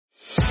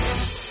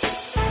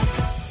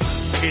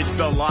It's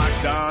the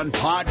Locked On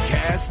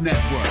Podcast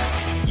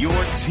Network, your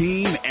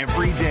team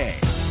every day.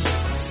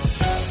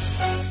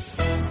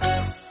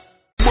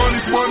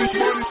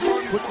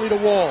 Quickly to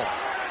Wall.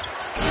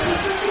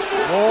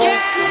 Wall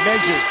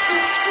measures.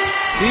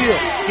 Steele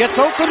gets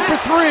open for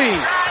three.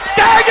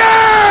 Dagger!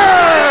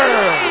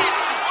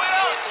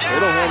 They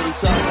don't want to be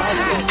talking about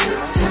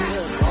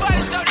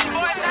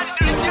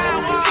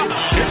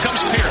Here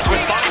comes Pierce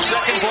with 5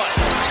 seconds left.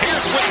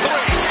 Pierce with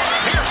 3.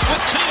 Pierce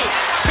with 2.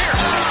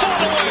 Pierce all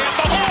the way at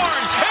the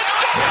horn. It's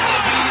gone!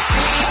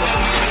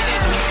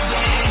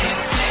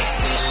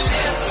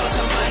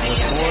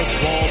 Morris,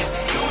 Ball,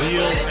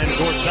 Beal, and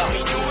Gortat.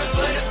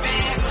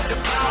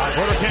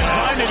 Porter can't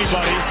find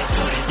anybody.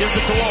 He gives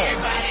it to Wall.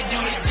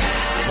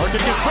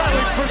 Working gets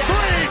Bradley for 3.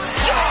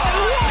 John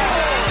Wall!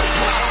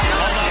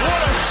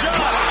 What a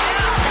shot!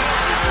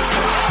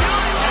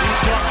 You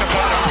talk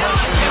about a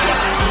pressure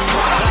shot.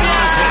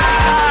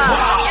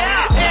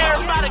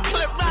 Everybody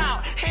clip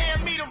out.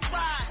 Hand me the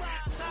ride.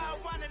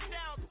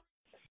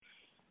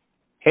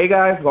 Hey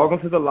guys, welcome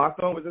to the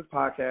Locked On Wizards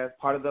podcast,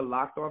 part of the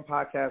Locked On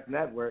Podcast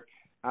Network.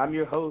 I'm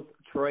your host,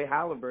 Troy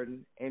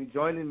Halliburton, and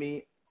joining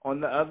me on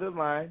the other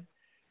line,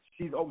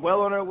 she's well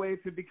on her way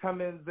to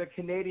becoming the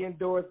Canadian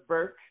Doris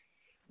Burke,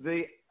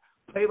 the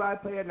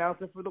play-by-play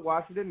announcer for the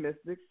Washington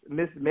Mystics,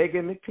 Miss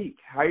Meghan McPeak.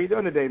 How are you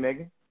doing today,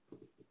 Meghan?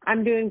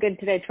 I'm doing good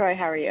today, Troy.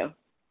 How are you?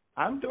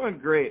 I'm doing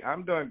great.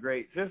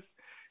 Just,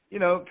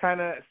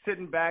 kind of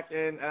sitting back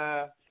and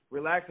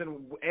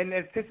relaxing in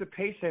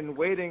anticipation,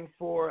 waiting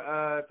for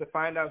to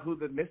find out who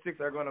the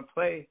Mystics are going to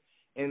play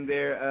in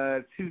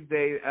their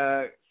Tuesday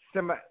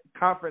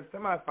conference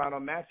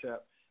semifinal matchup.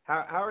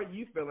 How are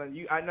you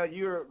feeling? I know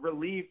you're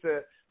relieved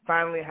to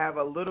finally have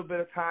a little bit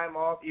of time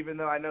off, even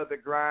though I know the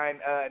grind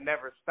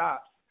never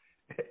stops.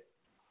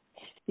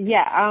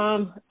 Yeah,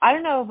 I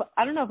don't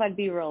know if I'd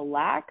be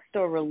relaxed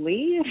or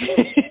relieved.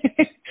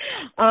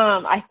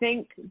 I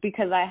think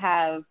because I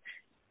have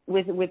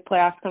with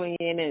playoffs coming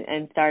in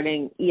and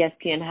starting,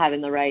 ESPN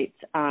having the rights,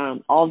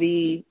 all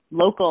the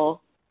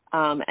local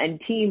and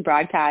team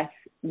broadcasts,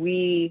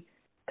 we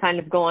kind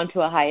of go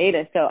onto a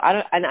hiatus. So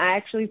I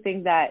actually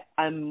think that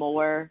I'm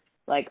more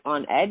like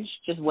on edge,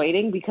 just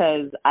waiting,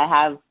 because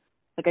I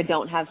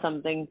don't have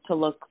something to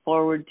look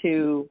forward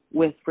to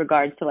with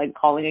regards to like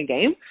calling a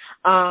game,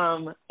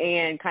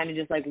 and kind of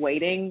just like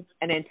waiting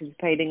and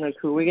anticipating like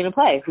who we're gonna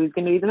play, who's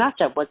gonna be the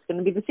matchup, what's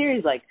gonna be the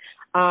series like.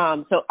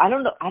 So I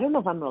don't know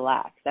if I'm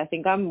relaxed. I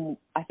think I'm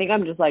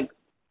just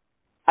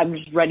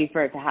ready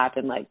for it to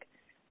happen. Like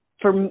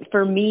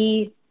for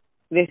me,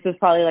 this is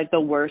probably like the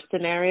worst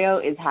scenario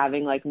is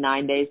having like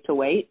 9 days to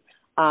wait.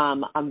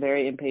 I'm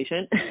very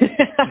impatient,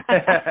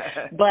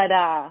 but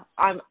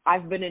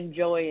I've been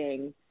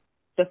enjoying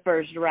the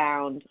first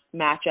round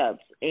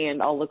matchups,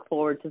 and I'll look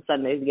forward to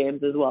Sunday's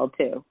games as well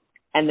too.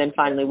 And then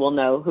finally we'll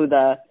know who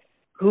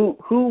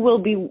will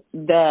be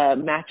the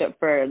matchup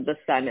for the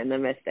Sun and the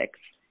Mystics.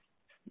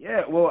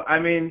 Yeah, well, I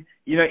mean,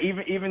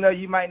 even though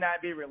you might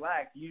not be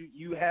relaxed,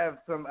 you have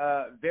some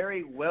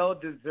very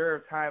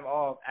well-deserved time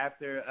off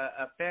after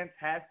a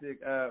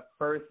fantastic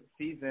first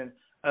season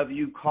of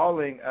you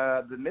calling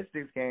the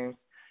Mystics games.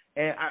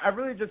 And I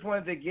really just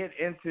wanted to get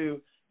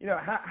into,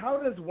 how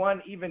does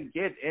one even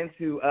get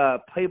into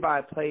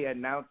play-by-play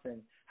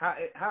announcing?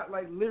 How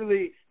like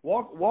literally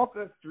walk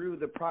us through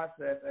the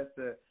process as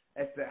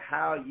to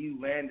how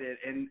you landed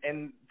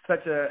in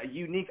such a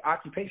unique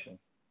occupation.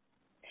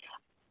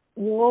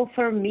 Well,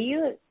 for me,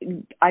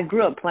 I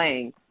grew up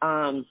playing,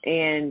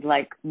 and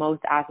like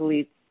most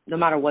athletes, no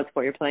matter what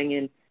sport you're playing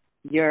in,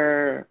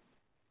 your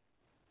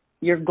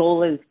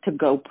goal is to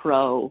go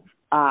pro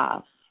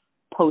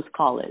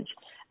post-college,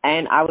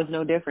 and I was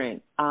no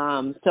different.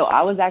 So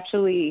I was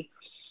actually,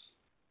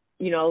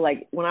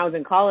 like when I was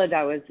in college,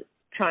 I was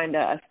trying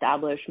to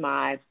establish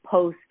my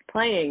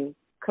post-playing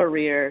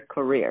career.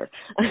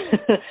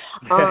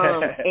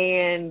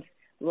 And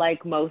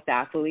like most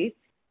athletes,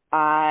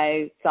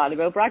 I thought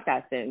about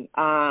broadcasting,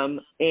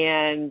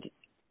 and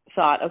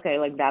thought, okay,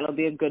 like that'll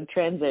be a good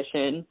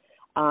transition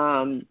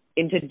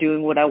into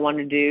doing what I want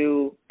to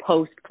do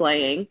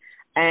post-playing,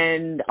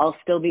 and I'll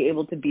still be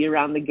able to be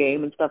around the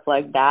game and stuff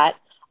like that.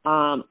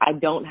 I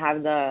don't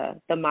have the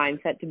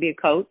mindset to be a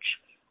coach,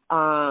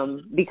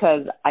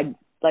 because I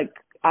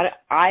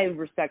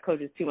respect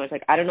coaches too much.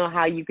 Like, I don't know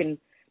how you can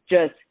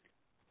just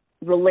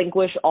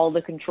relinquish all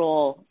the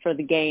control for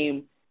the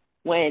game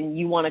when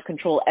you want to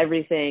control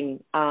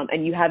everything,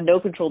 and you have no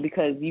control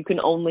because you can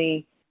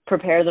only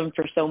prepare them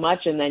for so much,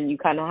 and then you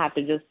kind of have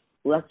to just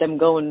let them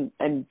go and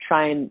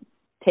try and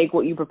take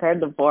what you prepared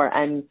them for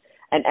and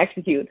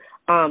execute.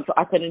 So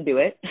I couldn't do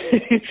it.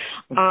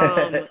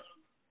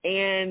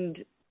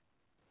 And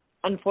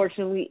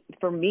unfortunately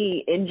for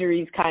me,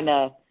 injuries kind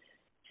of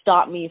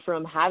stopped me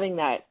from having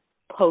that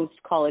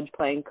post-college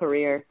playing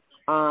career,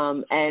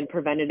 and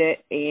prevented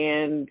it.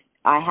 And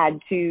I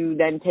had to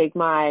then take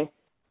my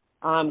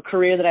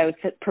career that I was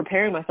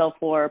preparing myself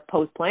for,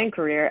 post-playing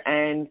career,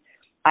 and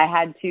I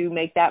had to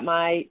make that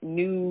my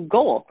new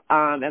goal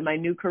and my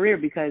new career,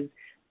 because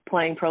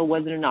playing pro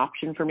wasn't an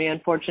option for me,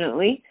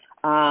 unfortunately.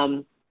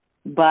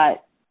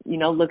 But, you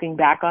know, looking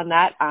back on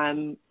that,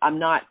 I'm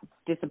not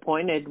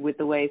disappointed with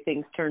the way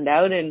things turned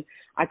out. And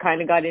I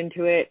kind of got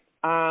into it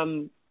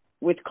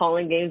with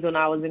calling games when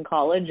I was in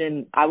college,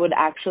 and I would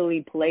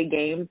actually play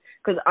games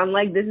because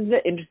unlike, this is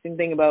the interesting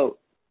thing about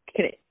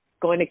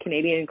going to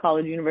Canadian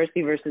college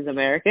university versus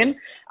American.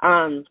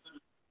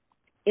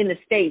 In the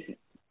States,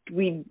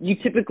 you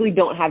typically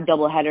don't have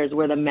double headers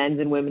where the men's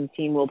and women's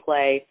team will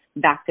play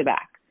back to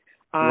back.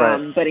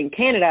 Right. But in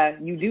Canada,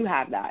 you do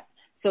have that.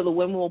 So the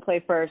women will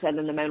play first and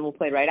then the men will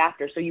play right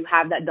after. So you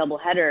have that double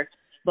header,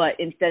 but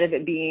instead of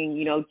it being,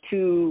 you know,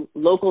 two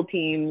local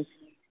teams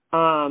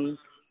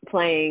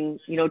playing,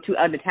 you know, two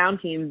out-of-town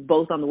teams,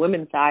 both on the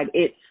women's side,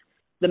 it's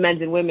the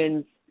men's and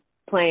women's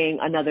playing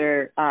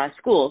another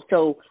school.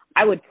 So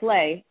I would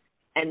play,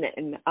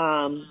 and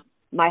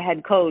my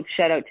head coach,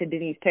 shout out to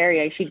Denise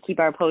Perrier, she'd keep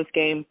our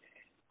post-game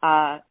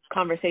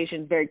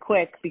conversations very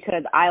quick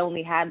because I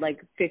only had like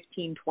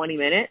 15, 20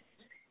 minutes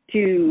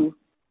to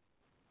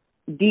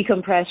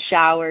decompress,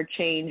 shower,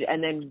 change,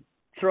 and then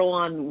throw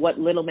on what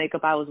little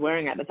makeup I was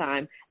wearing at the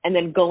time, and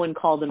then go and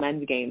call the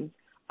men's game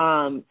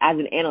as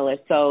an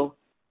analyst. So,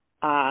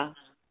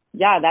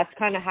 yeah, that's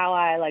kind of how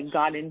I like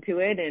got into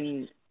it,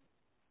 and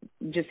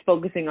just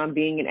focusing on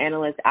being an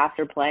analyst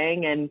after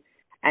playing,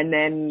 and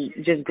then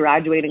just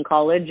graduating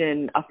college.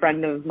 And a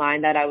friend of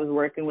mine that I was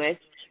working with,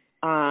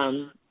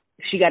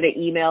 she got an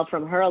email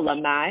from her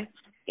alumni,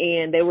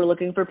 and they were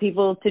looking for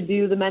people to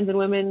do the men's and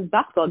women's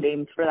basketball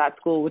games for that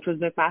school, which was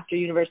McMaster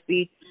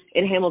University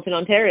in Hamilton,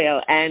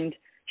 Ontario. And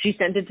she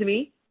sent it to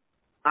me.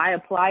 I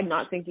applied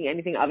not thinking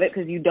anything of it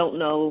because you don't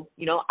know,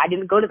 you know, I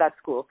didn't go to that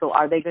school. So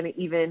are they going to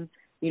even,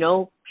 you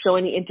know, show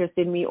any interest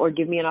in me or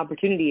give me an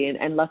opportunity?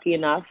 And lucky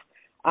enough,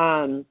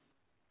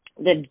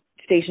 the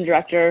station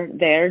director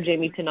there,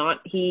 Jamie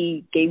Tennant,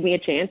 he gave me a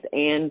chance.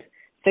 And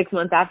 6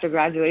 months after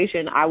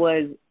graduation, I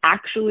was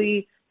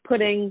actually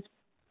putting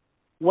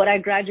what I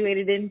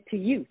graduated into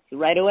use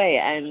right away.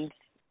 And,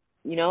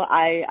 you know,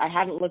 I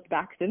haven't looked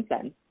back since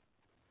then.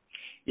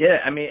 Yeah,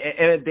 I mean,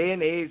 in a day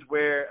and age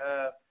where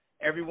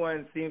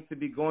everyone seems to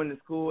be going to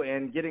school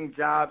and getting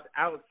jobs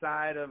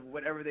outside of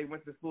whatever they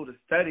went to school to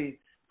study,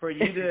 for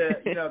you to,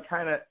 you know,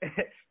 kind of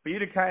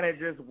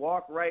just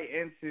walk right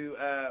into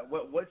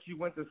what you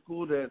went to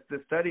school to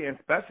study and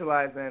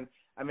specialize in,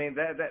 I mean,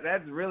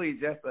 that's really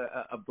just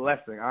a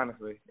blessing,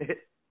 honestly.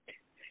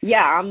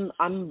 Yeah,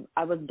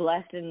 I was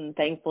blessed and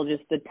thankful.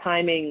 Just the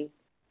timing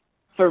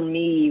for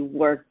me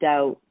worked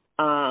out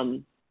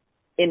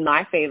in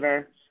my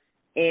favor.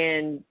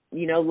 And,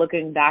 you know,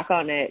 looking back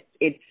on it,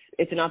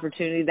 it's an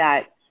opportunity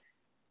that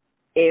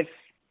if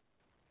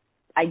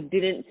I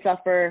didn't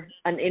suffer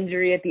an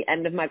injury at the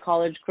end of my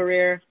college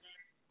career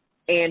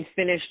and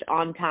finished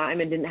on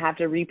time and didn't have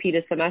to repeat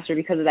a semester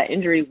because of that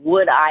injury,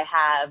 would I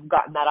have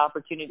gotten that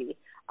opportunity?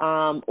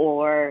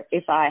 Or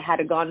if I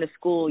had gone to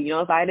school, you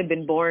know, if I had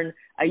been born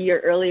a year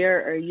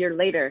earlier or a year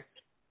later,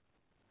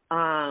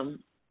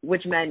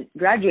 which meant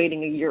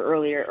graduating a year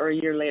earlier or a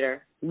year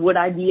later, would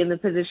I be in the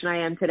position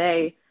I am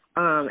today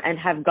and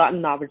have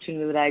gotten the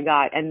opportunity that I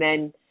got? And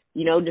then,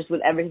 you know, just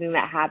with everything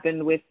that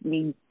happened with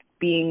me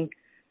being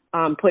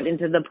put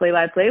into the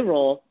play-by-play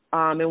role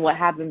and what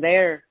happened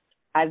there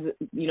as,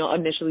 you know,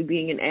 initially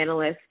being an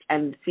analyst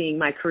and seeing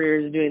my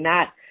career as doing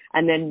that,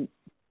 and then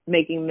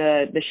making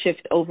the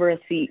shift over a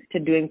seat to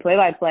doing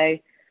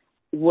play-by-play,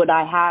 would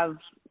I have,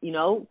 you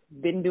know,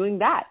 been doing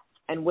that?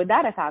 And would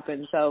that have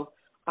happened? So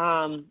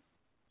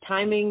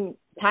timing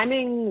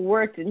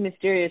worked in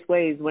mysterious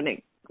ways when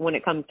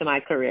it comes to my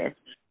career.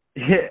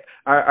 Yeah.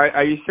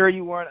 Are you sure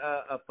you weren't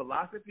a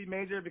philosophy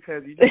major?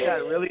 Because you just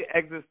got really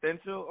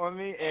existential on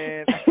me,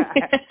 and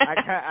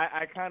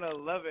I kind of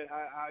love it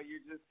how you're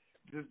just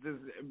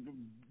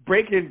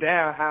breaking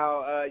down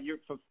how you're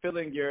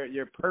fulfilling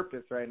your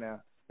purpose right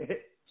now.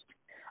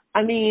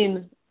 I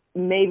mean,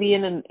 maybe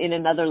in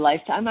another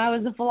lifetime I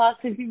was a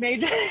philosophy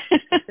major.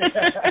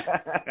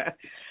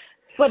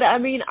 But I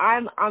mean,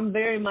 I'm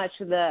very much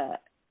the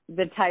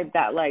type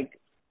that, like,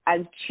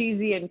 as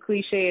cheesy and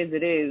cliche as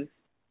it is,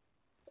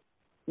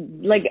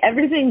 like,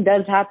 everything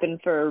does happen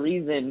for a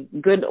reason,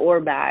 good or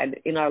bad,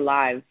 in our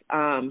lives.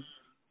 And,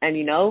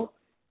 you know,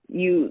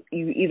 you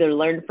either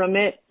learn from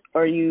it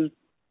or you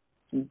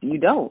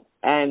don't.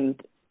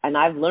 And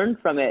I've learned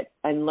from it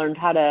and learned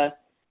how to,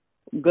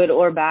 good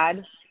or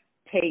bad,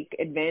 take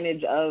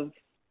advantage of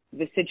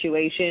the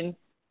situation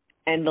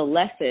and the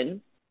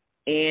lesson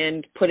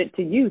and put it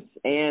to use.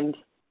 And,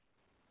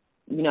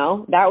 you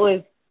know, that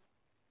was,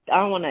 I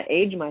don't want to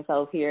age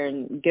myself here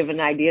and give an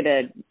idea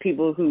to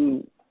people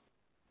who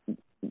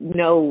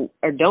know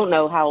or don't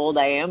know how old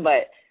I am,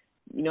 but,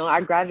 you know,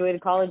 I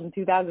graduated college in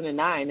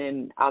 2009,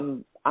 and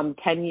I'm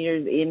 10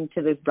 years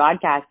into this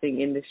broadcasting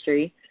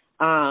industry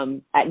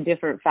at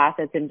different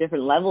facets and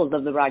different levels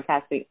of the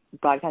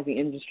broadcasting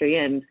industry,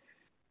 and,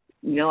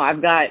 you know,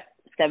 I've got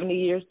 70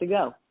 years to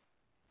go.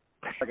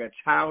 Like a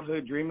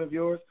childhood dream of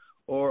yours,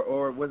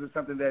 or was it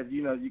something that,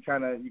 you know, you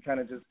kind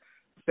of just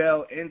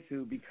fell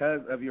into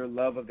because of your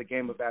love of the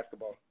game of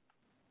basketball?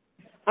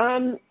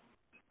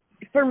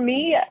 For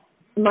me,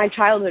 my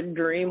childhood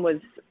dream was,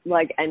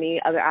 like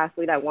any other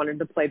athlete, I wanted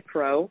to play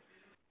pro.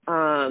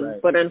 Right.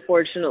 But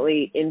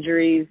unfortunately,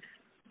 injuries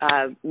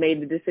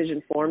made the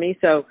decision for me.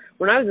 So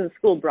when I was in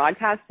school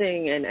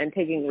broadcasting and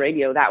taking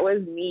radio, that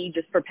was me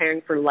just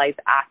preparing for life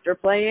after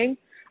playing.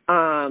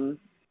 And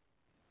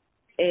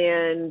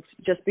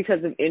just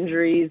because of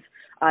injuries,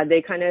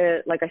 they kind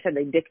of, like I said,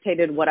 they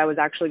dictated what I was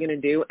actually going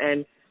to do.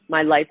 And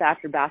my life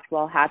after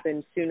basketball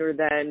happened sooner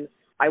than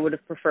I would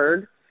have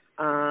preferred.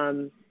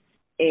 And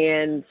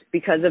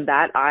because of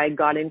that, I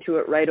got into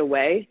it right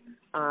away,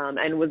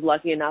 and was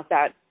lucky enough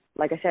that,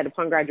 like I said,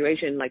 upon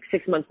graduation, like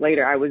 6 months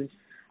later, I was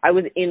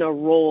in a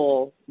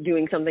role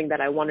doing something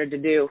that I wanted to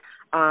do.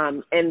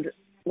 And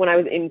when I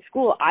was in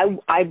school,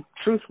 I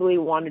truthfully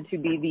wanted to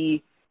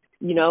be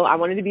I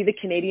wanted to be the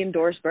Canadian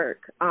Doris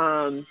Burke,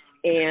 and,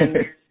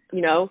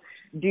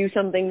 do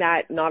something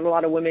that not a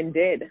lot of women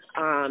did,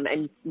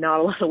 and not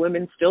a lot of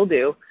women still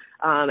do.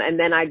 And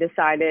then I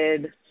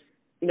decided,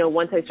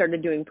 once I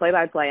started doing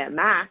play-by-play at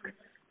Mac,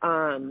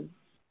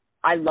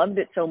 I loved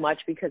it so much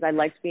because I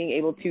liked being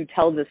able to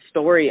tell the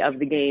story of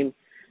the game,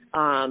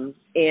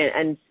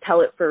 and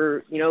tell it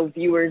for,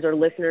 viewers or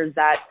listeners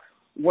that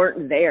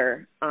weren't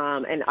there.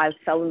 And I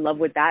fell in love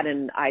with that,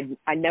 and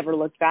I never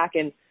looked back.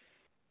 And,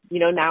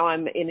 now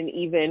I'm in an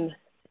even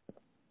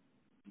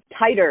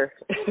tighter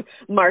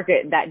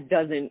market that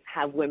doesn't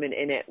have women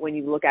in it. When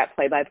you look at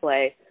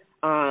play-by-play,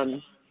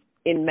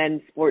 in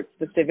men's sports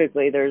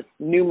specifically, there's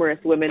numerous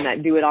women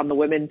that do it on the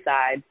women's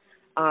side.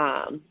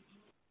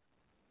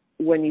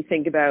 When you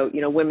think about,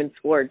 women's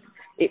sports,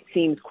 it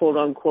seems quote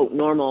unquote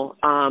normal.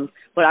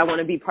 But I want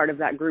to be part of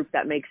that group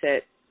that makes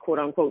it quote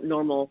unquote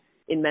normal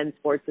in men's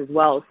sports as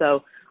well.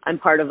 So I'm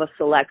part of a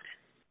select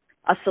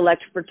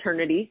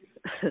fraternity,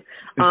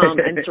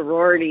 and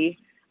sorority,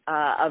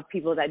 of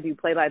people that do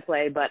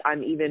play-by-play, but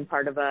I'm even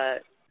part of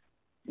a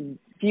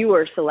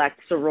fewer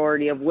select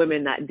sorority of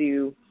women that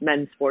do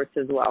men's sports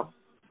as well.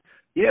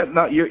 Yeah,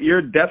 no,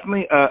 you're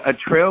definitely a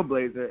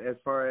trailblazer as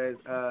far as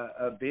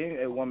being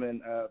a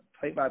woman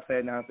play-by-play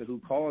announcer who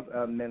calls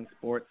men's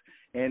sports.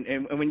 And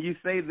when you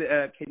say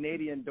the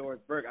Canadian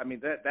Doris Burke, I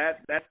mean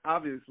that's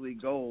obviously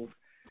gold.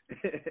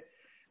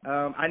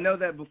 I know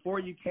that before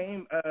you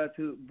joined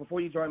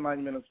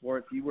Monumental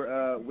Sports, you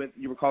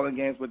were calling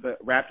games with the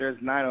Raptors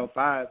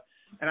 905,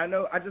 and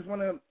I just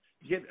want to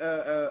get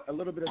a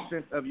little bit of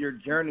sense of your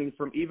journey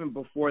from even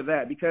before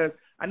that, because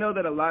I know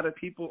that a lot of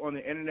people on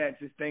the internet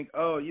just think,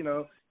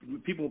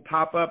 people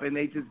pop up and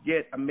they just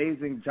get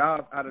amazing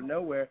jobs out of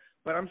nowhere.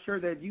 But I'm sure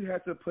that you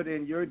had to put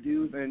in your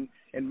dues and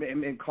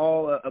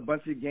call a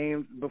bunch of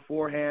games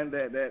beforehand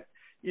that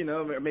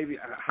maybe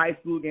high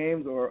school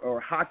games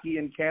or hockey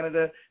in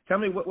Canada. Tell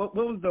me, what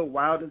was the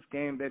wildest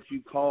game that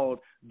you called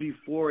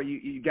before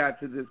you got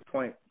to this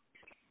point?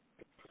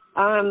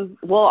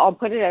 Well, I'll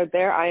put it out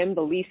there. I am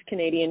the least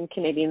Canadian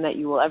that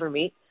you will ever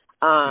meet.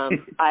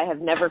 I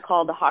have never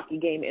called a hockey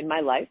game in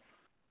my life,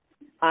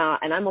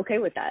 and I'm okay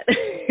with that.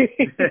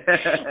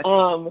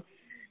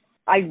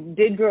 I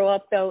did grow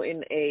up, though,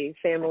 in a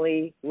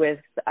family with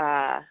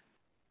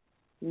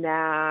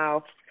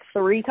now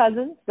 3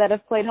 cousins that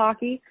have played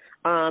hockey,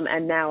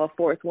 and now a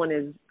 4th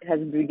one has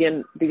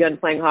begun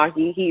playing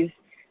hockey. He's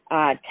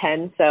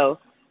 10, so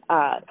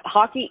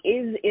hockey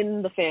is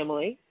in the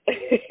family.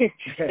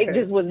 It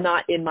just was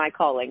not in my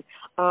calling.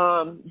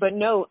 But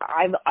no,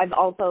 I've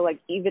also,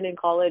 even in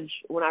college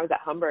when I was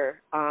at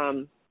Humber,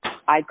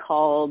 I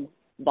called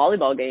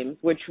volleyball games,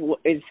 which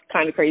is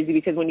kind of crazy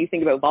because when you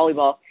think about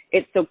volleyball,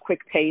 it's so quick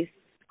paced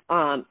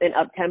and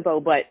up tempo,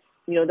 but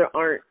there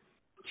aren't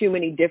too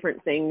many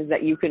different things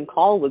that you can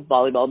call with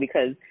volleyball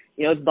because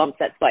it's bump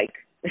set spike.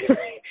 You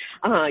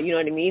know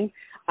what I mean?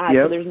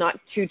 Yep. So there's not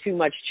too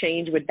much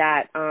change with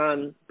that.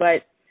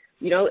 But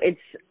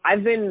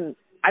I've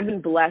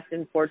been blessed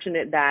and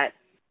fortunate that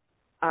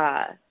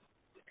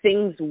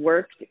things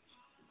worked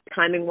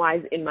timing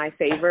wise in my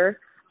favor.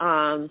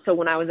 So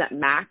when I was at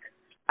Mac,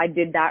 I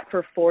did that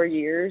for 4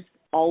 years.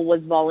 All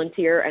was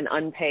volunteer and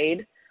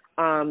unpaid.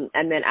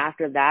 And then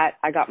after that,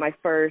 I got my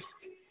first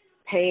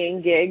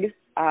paying gig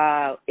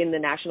in the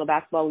National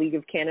Basketball League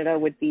of Canada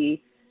with the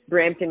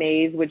Brampton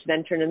A's, which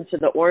then turned into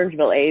the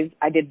Orangeville A's.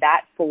 I did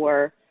that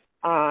for,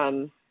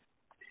 I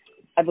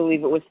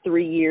believe it was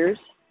 3 years.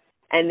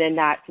 And then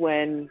that's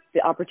when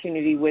the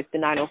opportunity with the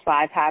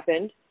 905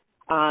 happened.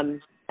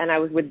 And I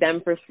was with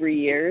them for 3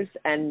 years.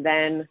 And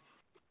then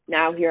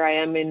now here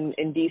I am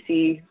in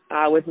D.C.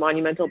 With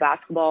Monumental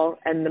Basketball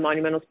and the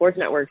Monumental Sports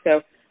Network.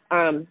 So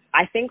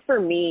I think for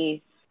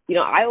me,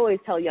 I always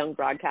tell young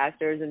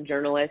broadcasters and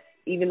journalists,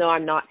 even though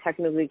I'm not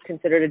technically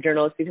considered a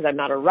journalist because I'm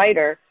not a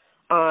writer,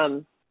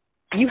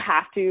 you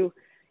have to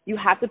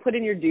put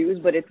in your dues,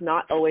 but it's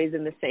not always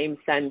in the same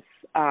sense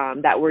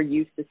that we're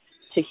used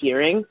to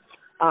hearing.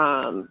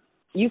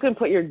 You can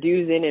put your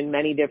dues in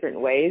many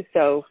different ways.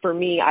 So for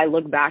me, I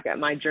look back at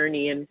my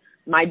journey and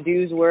my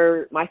dues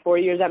were my 4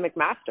 years at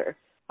McMaster.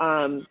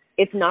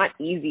 It's not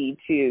easy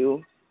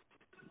to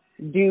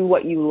do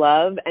what you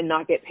love and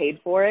not get paid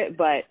for it,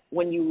 but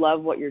when you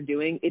love what you're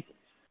doing, it's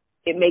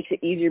it makes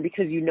it easier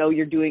because you know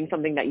you're doing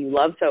something that you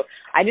love. So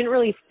I didn't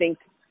really think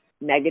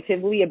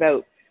negatively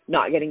about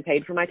not getting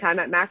paid for my time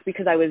at Mac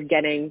because I was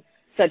getting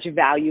such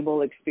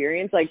valuable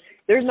experience. Like,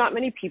 there's not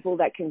many people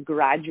that can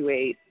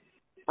graduate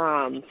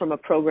from a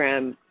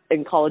program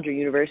in college or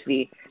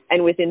university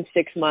and within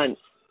 6 months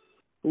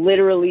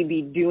literally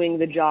be doing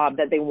the job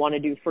that they want to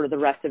do for the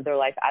rest of their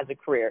life as a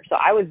career. So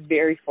I was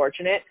very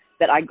fortunate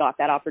that I got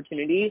that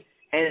opportunity,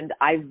 and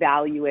I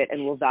value it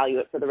and will value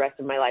it for the rest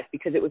of my life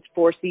because it was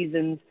 4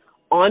 seasons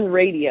on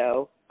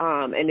radio.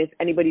 And if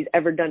anybody's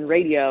ever done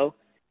radio,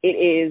 it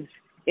is,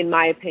 in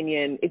my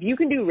opinion, if you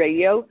can do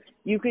radio,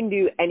 you can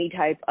do any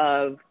type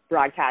of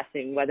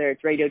broadcasting, whether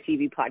it's radio,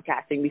 TV,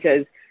 podcasting,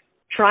 because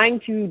trying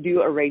to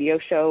do a radio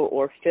show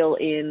or fill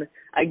in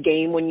a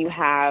game when you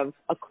have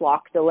a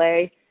clock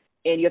delay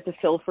and you have to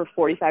fill for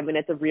 45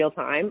 minutes of real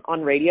time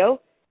on radio,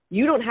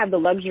 you don't have the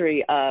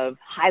luxury of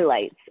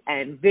highlights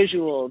and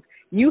visuals.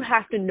 You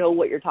have to know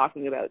what you're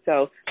talking about.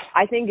 So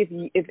I think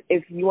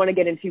if you want to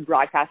get into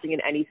broadcasting in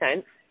any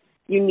sense,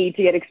 you need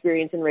to get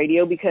experience in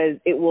radio because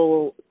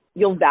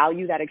you'll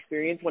value that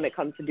experience when it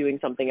comes to doing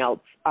something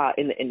else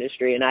in the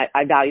industry. And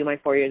I value my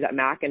 4 years at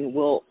Mac and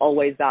will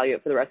always value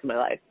it for the rest of my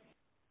life.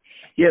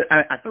 Yeah,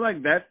 I feel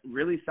like that's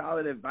really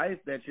solid advice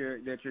that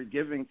you're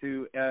giving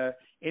to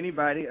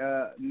anybody,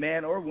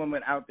 man or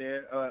woman out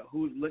there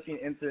who's looking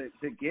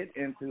to get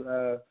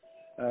into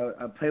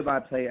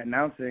play-by-play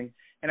announcing.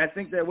 And I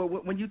think that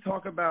when you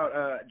talk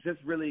about just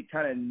really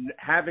kind of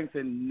having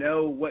to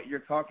know what you're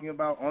talking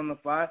about on the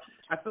fly,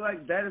 I feel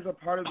like that is a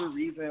part of the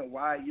reason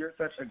why you're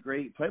such a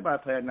great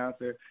play-by-play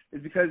announcer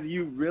is because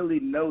you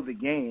really know the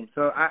game.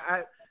 So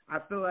I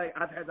feel like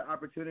I've had the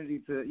opportunity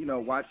to,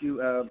 watch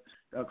you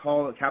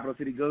call Capital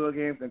City Go-Go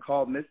games and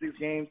call Mystics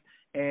games,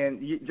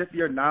 and just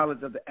your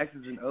knowledge of the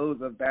X's and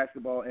O's of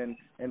basketball and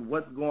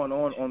what's going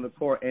on the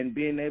court and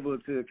being able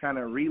to kind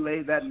of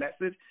relay that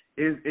message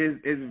is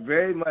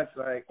very much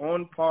like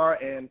on par.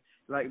 And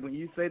like when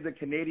you say the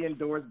Canadian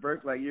Doris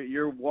Burke, like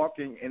you're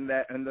walking in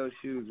those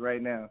shoes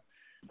right now.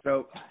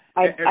 So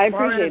I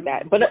appreciate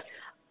that, but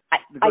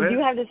I do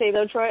have to say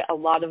though, Troy, a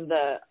lot of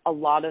the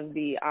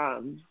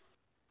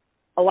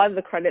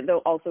credit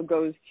though also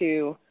goes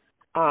to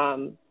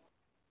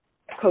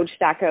Coach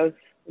Stackhouse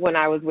when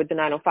I was with the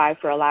 905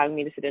 for allowing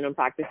me to sit in on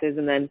practices,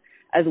 and then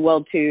as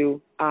well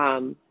to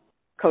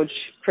Coach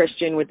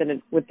Christian with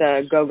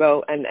the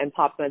Go-Go and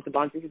Pop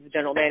Mensah-Bonsu, who's the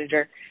general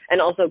manager,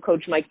 and also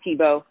Coach Mike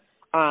Tebow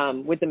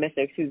with the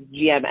Mystics, who's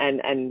GM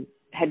and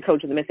head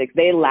coach of the Mystics.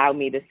 They allow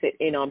me to sit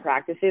in on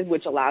practices,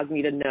 which allows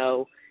me to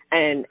know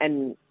and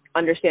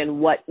understand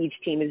what each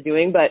team is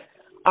doing. But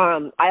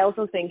I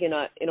also think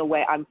in a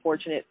way I'm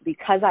fortunate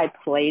because I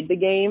played the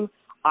game.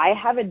 I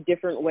have a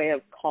different way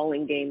of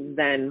calling games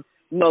than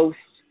most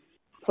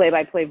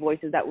play-by-play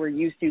voices that we're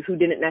used to who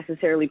didn't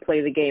necessarily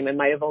play the game and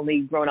might have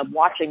only grown up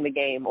watching the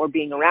game or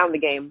being around the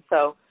game.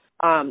 So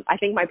I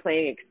think my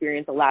playing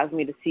experience allows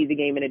me to see the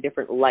game in a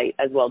different light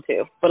as well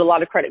too. But a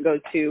lot of credit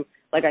goes to,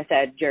 like I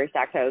said, Jerry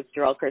Stackhouse,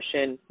 Jarrell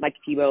Christian, Mike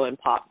Tebow, and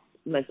Pop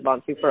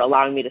Mensah-Bonsu for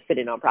allowing me to sit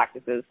in on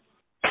practices.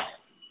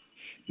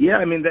 Yeah,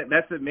 I mean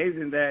that's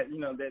amazing that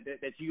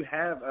that you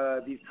have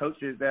these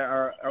coaches that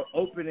are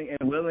opening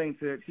and willing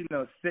to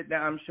sit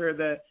down. I'm sure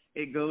that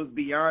it goes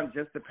beyond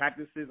just the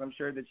practices. I'm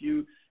sure that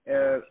you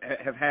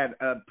have had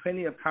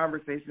plenty of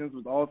conversations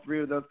with all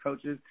 3 of those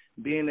coaches,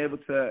 being able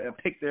to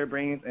pick their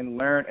brains and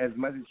learn as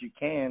much as you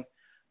can.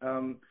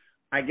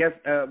 I guess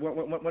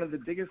one of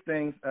the biggest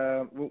things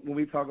when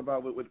we talk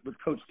about with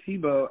Coach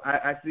Tebow,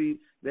 I see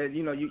that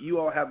you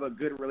all have a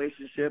good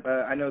relationship.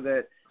 I know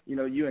that.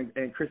 You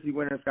and Christy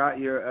Winter Scott,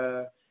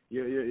 you're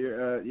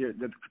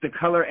the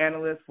color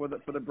analyst for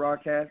the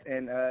broadcast,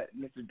 and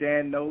Mr.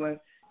 Dan Nolan.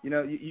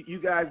 You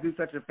guys do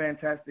such a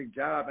fantastic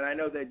job, and I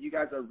know that you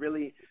guys are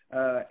really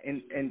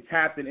in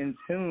tapped and in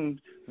tune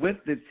with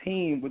the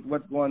team, with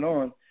what's going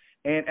on.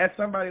 And as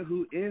somebody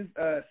who is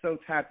so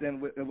tapped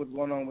in with what's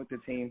going on with the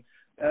team,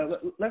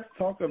 let's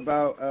talk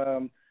about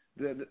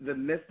the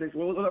Mystics.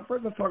 Well,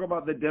 first let's talk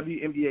about the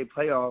WNBA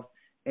playoffs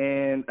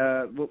and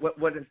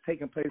what has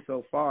taken place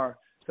so far.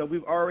 So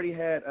we've already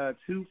had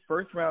 2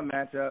 first-round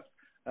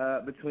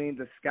matchups between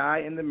the Sky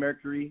and the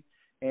Mercury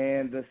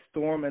and the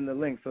Storm and the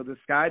Lynx. So the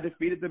Sky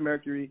defeated the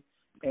Mercury,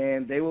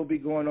 and they will be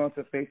going on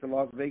to face the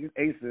Las Vegas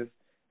Aces.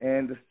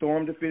 And the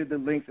Storm defeated the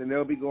Lynx, and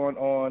they'll be going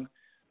on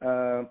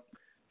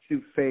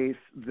to face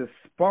the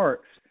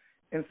Sparks.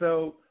 And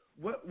so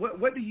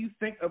what do you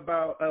think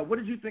about what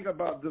did you think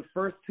about the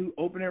first 2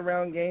 opening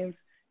round games?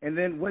 And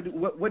then what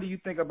do you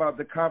think about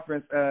the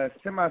conference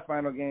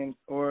semifinal games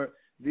or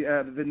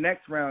the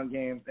next round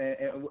games,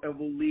 and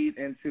will lead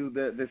into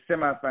the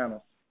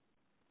semifinals?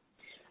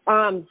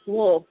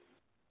 Well,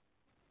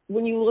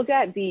 when you look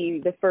at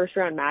the first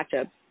round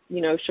matchups,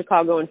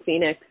 Chicago and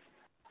Phoenix,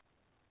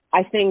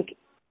 I think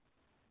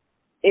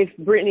if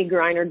Brittany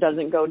Griner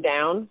doesn't go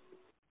down,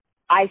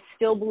 I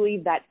still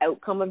believe that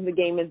outcome of the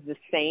game is the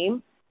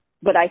same,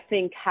 but I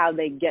think how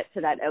they get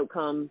to that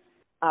outcome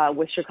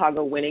with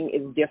Chicago winning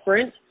is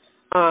different.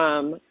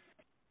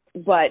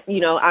 But,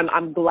 you know,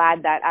 I'm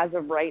glad that as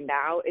of right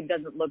now, it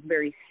doesn't look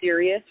very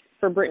serious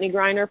for Brittany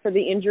Griner for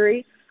the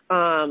injury.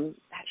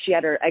 She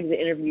had her exit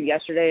interview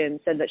yesterday and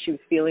said that she was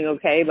feeling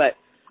okay, but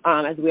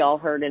as we all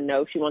heard and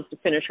know, she wants to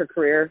finish her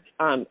career.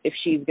 If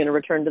she's going to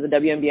return to the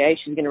WNBA,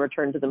 she's going to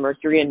return to the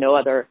Mercury and no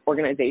other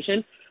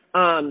organization.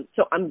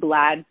 So I'm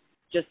glad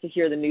just to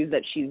hear the news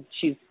that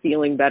she's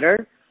feeling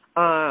better.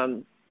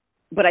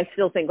 But I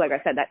still think, like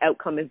I said, that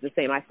outcome is the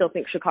same. I still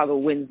think Chicago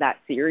wins that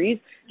series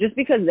just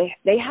because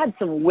they had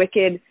some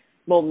wicked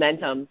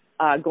momentum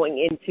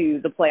going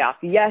into the playoffs.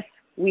 Yes,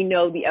 we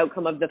know the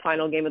outcome of the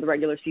final game of the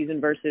regular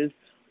season versus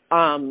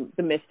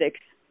the Mystics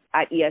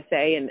at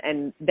ESA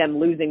and them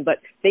losing, but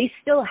they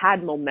still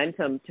had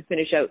momentum to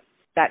finish out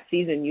that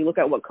season. You look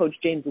at what Coach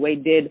James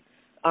Wade did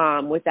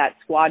with that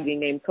squad being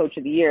named Coach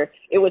of the Year.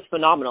 It was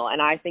phenomenal,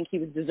 and I think he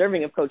was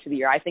deserving of Coach of the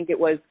Year. I think it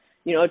was,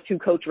 you know, a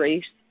two-coach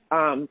race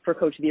for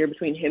Coach of the Year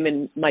between him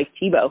and Mike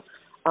Thibault.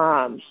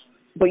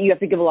 But you have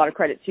to give a lot of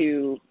credit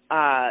to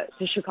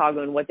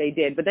Chicago and what they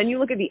did. But then you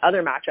look at the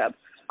other matchup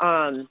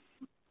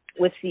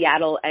with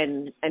Seattle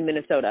and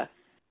Minnesota.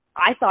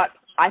 I thought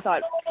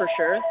for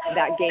sure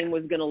that game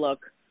was going to look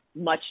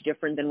much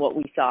different than what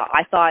we saw.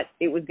 I thought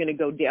it was going to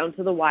go down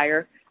to the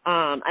wire.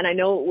 And I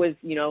know it was,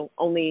 you know,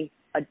 only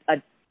a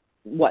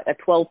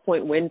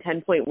 12-point win,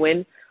 10-point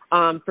win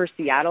for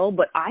Seattle,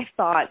 but I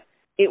thought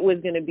it was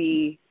going to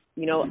be,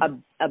 you know,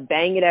 a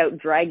bang it out,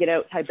 drag it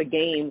out type of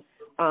game,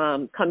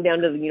 come down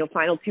to the, you know,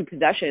 final two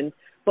possessions.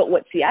 But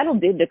what Seattle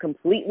did to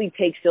completely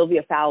take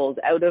Sylvia Fowles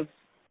out of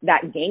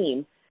that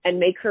game and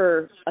make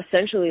her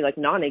essentially like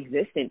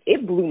non-existent,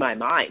 it blew my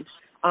mind.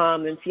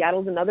 And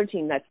Seattle's another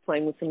team that's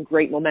playing with some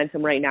great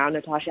momentum right now.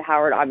 Natasha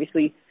Howard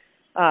obviously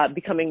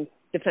becoming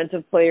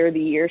Defensive Player of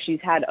the Year. She's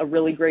had a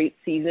really great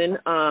season.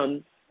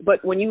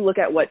 But when you look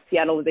at what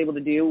Seattle was able to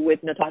do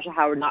with Natasha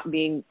Howard not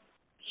being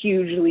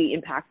hugely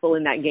impactful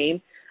in that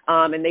game,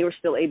 and they were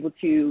still able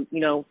to, you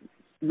know,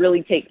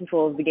 really take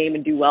control of the game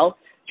and do well.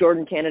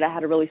 Jordan Canada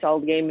had a really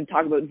solid game, and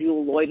talk about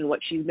Jewel Lloyd and what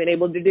she's been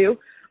able to do.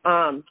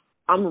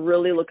 I'm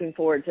really looking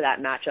forward to that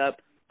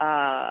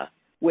matchup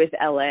with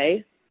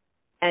LA.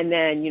 And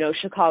then, you know,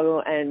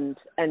 Chicago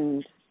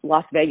and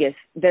Las Vegas.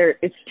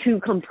 It's two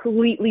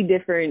completely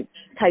different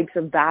types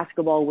of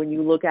basketball when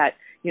you look at,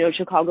 you know,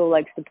 Chicago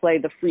likes to play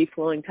the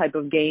free-flowing type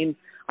of game,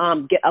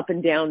 get up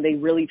and down. They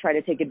really try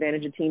to take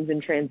advantage of teams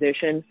in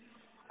transition.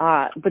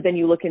 But then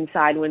you look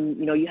inside when,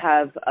 you know, you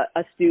have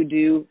a Stu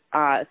Dew,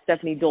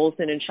 Stephanie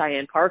Dolson, and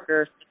Cheyenne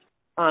Parker,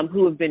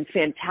 who have been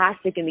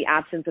fantastic in the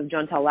absence of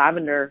Jontel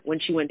Lavender when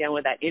she went down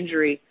with that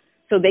injury.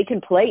 So they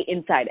can play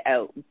inside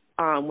out.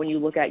 When you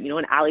look at, you know,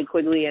 an Allie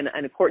Quigley and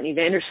a Courtney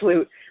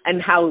Vandersloot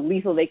and how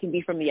lethal they can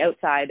be from the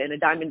outside, and a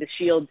Diamond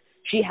DeShields,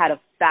 she had a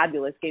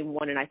fabulous game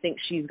one, and I think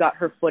she's got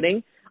her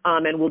footing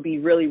and will be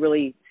really,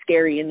 really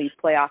scary in these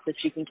playoffs if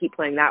she can keep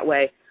playing that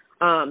way.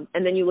 And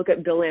then you look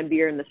at Bill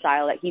Lambier and the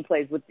style that he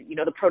plays with, you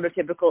know, the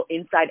prototypical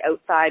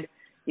inside-outside,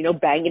 you know,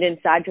 bang it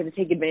inside, trying to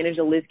take advantage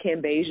of Liz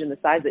Cambage and the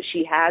size that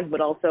she has,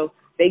 but also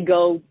they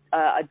go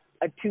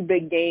a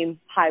two-big game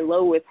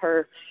high-low with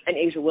her and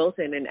Asia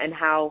Wilson and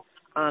how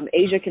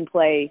Asia can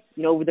play,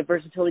 you know, with the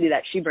versatility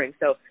that she brings.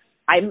 So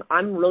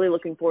I'm really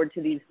looking forward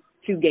to these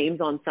two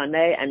games on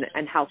Sunday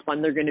and how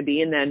fun they're going to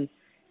be. And then,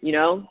 you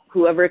know,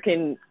 whoever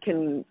can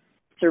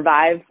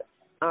survive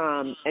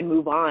and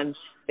move on,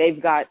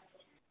 they've got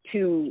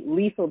two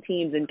lethal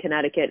teams in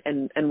Connecticut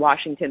and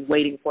Washington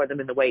waiting for them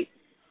in the wait.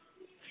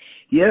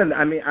 Yeah,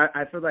 I mean,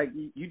 I feel like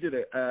you did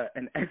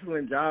an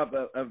excellent job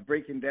of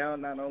breaking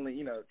down not only,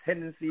 you know,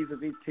 tendencies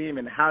of each team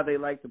and how they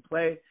like to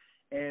play.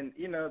 And,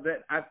 you know,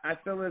 that I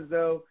feel as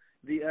though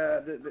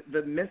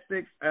the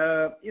Mystics,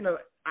 you know,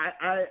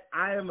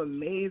 I am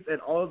amazed at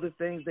all the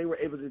things they were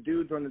able to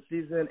do during the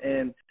season,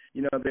 and,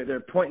 you know, their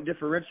point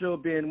differential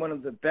being one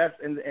of the best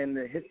in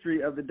the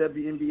history of the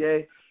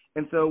WNBA.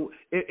 And so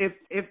if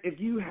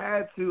you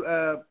had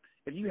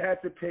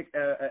to pick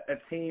a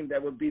team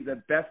that would be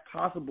the best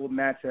possible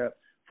matchup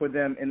for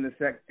them in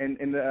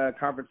the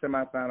conference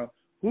semifinal,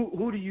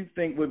 who do you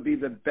think would be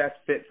the best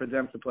fit for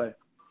them to play?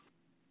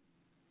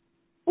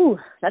 Ooh,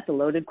 that's a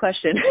loaded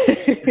question.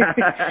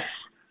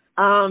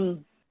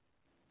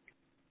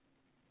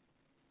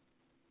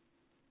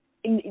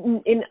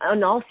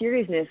 In all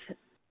seriousness,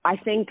 I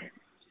think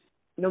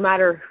no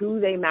matter who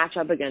they match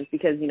up against,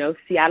 because, you know,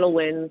 Seattle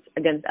wins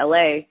against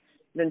LA,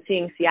 then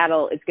seeing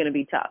Seattle, it's going to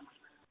be tough.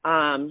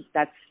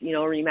 That's, you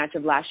know, a rematch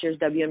of last year's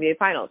WNBA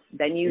finals.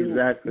 Then you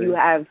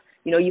have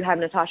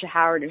Natasha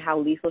Howard and how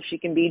lethal she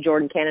can be,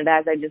 Jordan Canada,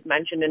 as I just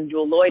mentioned, and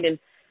Jewel Lloyd,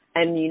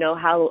 and you know,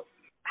 how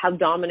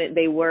dominant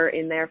they were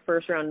in their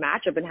first round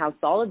matchup and how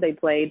solid they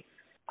played.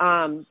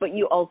 But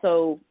you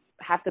also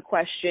have to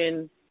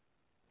question,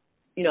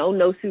 you know,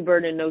 no Sue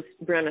Bird and no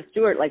Brianna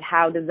Stewart, like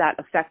how does that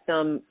affect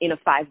them in a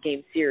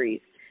 5-game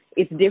series?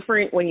 It's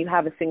different when you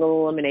have a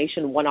single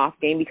elimination one-off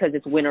game because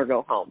it's win or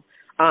go home,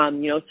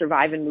 you know,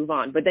 survive and move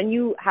on. But then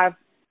you have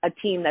a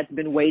team that's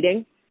been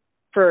waiting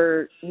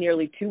for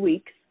nearly 2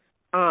 weeks,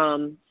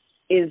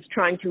 is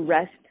trying to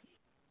rest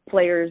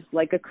players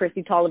like a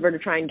Chrissy Tolliver to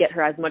try and get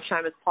her as much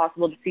time as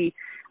possible to see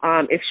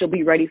if she'll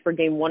be ready for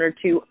game 1 or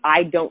 2.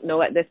 I don't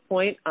know at this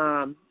point.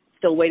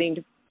 Still waiting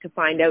to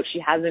find out. She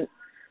hasn't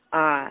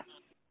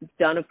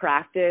done a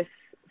practice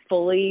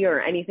fully or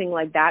anything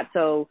like that,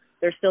 so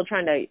they're still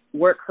trying to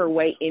work her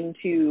way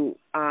into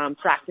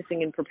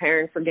practicing and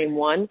preparing for game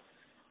 1.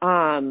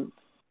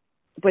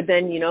 But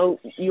then,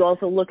 you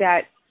also look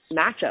at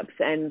matchups,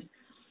 and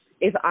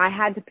if I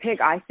had to pick,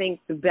 I think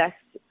the best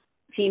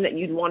team that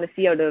you'd want to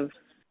see out of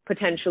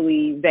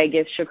potentially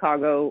Vegas,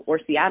 Chicago, or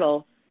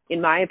Seattle,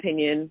 in my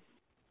opinion,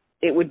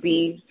 it would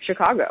be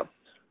Chicago.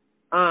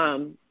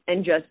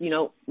 And just,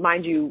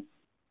 mind you,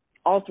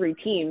 all 3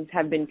 teams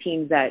have been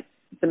teams that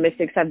the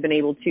Mystics have been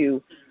able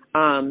to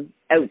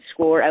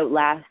outscore,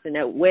 outlast, and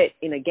outwit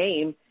in a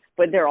game,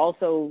 but they're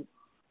also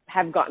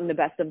have gotten the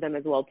best of them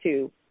as well,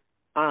 too,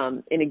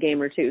 in a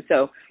game or two.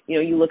 So,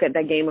 you look at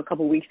that game a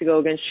couple weeks ago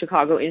against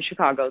Chicago in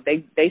Chicago.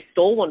 They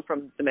stole one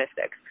from the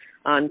Mystics.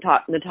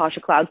 Natasha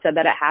Cloud said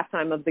that at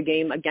halftime of the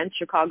game against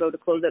Chicago to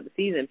close out the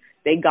season,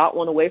 they got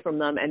one away from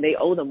them and they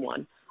owe them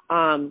one.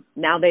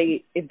 Now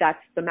if that's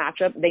the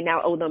matchup, they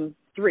now owe them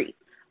 3.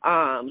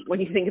 When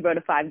you think about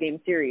a 5-game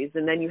series.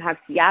 And then you have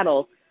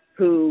Seattle,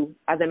 who,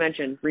 as I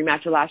mentioned,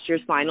 rematch of last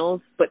year's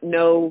finals, but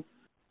no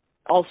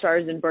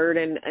All-Stars in Bird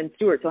and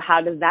Stewart. So how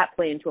does that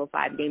play into a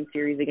 5-game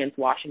series against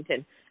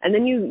Washington? And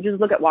then you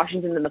just look at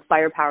Washington and the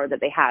firepower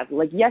that they have.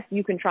 Like, yes,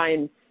 you can try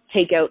and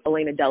take out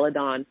Elena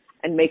Deladon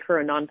and make her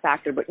a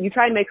non-factor, but you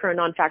try and make her a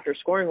non-factor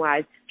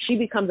scoring-wise, she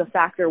becomes a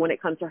factor when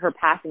it comes to her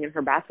passing and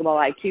her basketball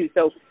IQ.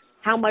 So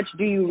how much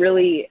can you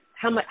really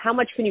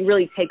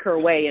take her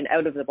away and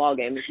out of the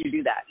ballgame if you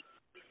do that?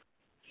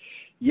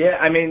 Yeah,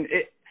 I mean,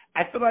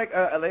 I feel like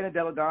Elena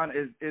Deladon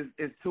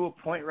is to a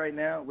point right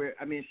now where,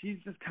 I mean, she's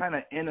just kind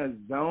of in a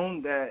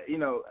zone that,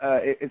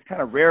 it's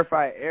kind of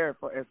rarefied air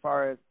as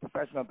far as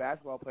professional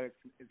basketball players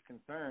is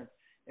concerned.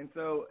 And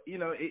so,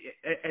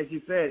 as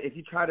you said, if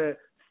you try to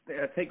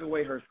take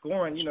away her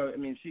scoring, I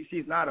mean,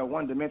 she's not a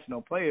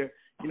one-dimensional player.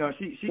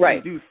 She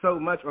right. can do so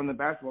much on the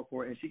basketball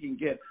court, and she can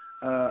get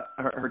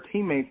her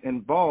teammates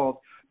involved.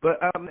 But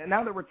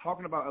now that we're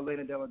talking about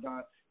Elena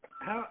Deladon,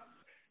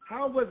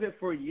 how was it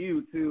for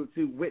you to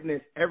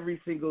witness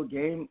every single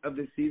game of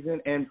the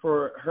season and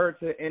for her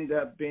to end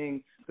up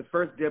being the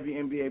first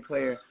WNBA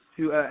player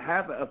to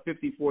have a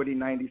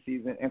 50-40-90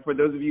 season? And for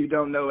those of you who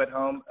don't know at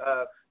home,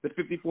 the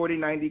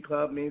 50-40-90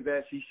 club means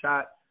that she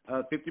shot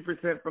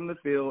 50% from the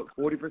field,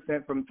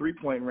 40% from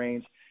three-point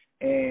range,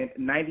 and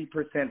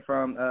 90%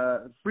 from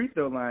free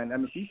throw line. I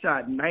mean, she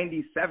shot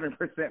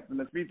 97% from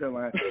the free throw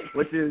line,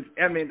 which is,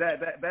 I mean,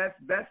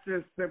 that's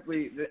just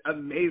simply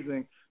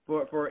amazing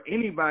for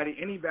anybody,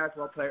 any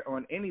basketball player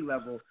on any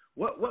level.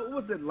 What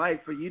was it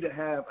like for you to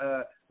have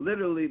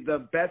literally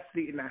the best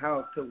seat in the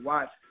house to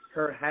watch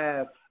her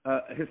have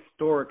a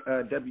historic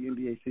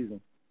WNBA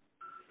season?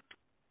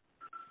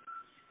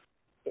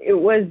 It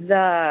was,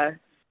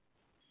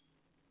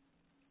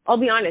 I'll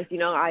be honest,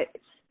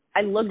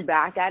 I look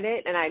back at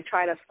it and I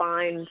try to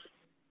find,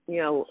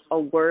 a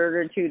word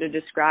or two to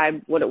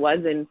describe what it was,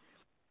 and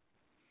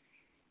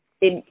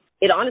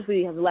it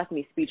honestly has left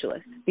me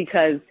speechless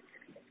because,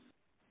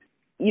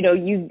 you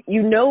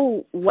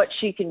know what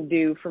she can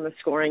do from a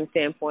scoring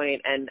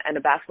standpoint and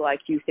a basketball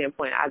IQ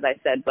standpoint, as I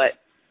said, but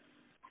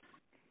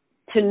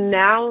to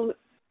now,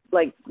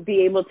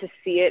 be able to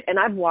see it, and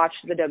I've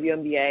watched the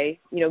WNBA,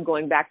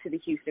 going back to the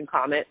Houston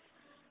Comets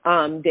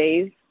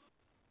days,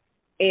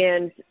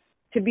 and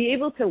to be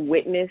able to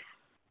witness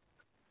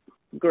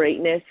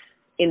greatness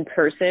in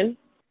person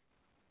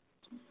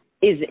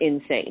is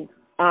insane.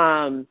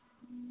 And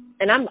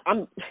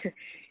I'm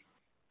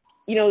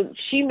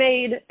she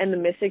made, and the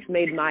Mystics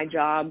made my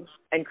job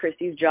and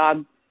Christy's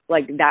job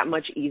that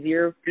much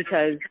easier,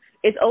 because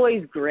it's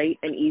always great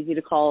and easy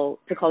to call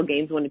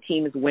games when a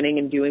team is winning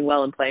and doing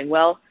well and playing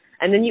well.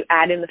 And then you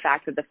add in the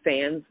fact that the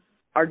fans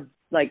are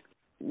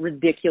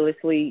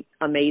ridiculously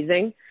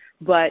amazing.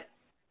 But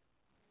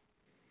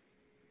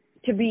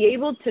to be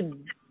able to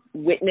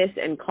witness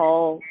and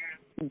call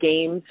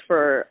games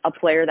for a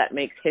player that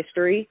makes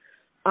history,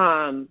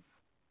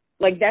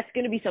 that's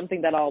going to be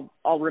something that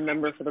I'll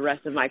remember for the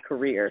rest of my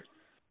career,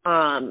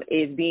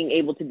 is being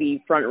able to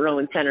be front row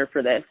and center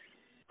for this,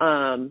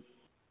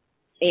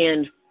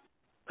 and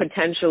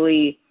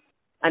potentially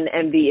an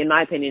MVP. In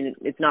my opinion,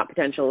 it's not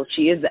potential.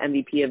 She is the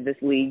MVP of this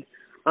league,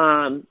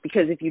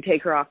 because if you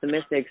take her off the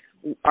Mystics,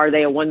 are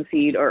they a 1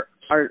 seed or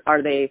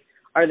are they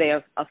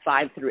a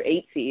 5 through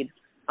 8 seed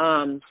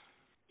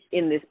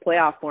in this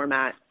playoff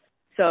format?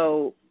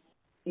 So,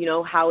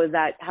 how is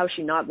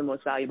she not the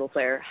most valuable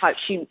player?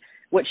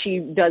 What she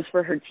does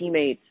for her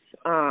teammates,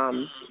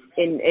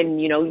 and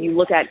you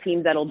look at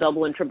teams that'll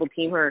double and triple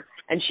team her,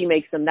 and she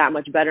makes them that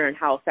much better, and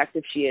how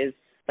effective she is.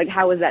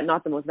 How is that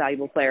not the most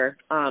valuable player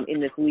in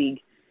this league?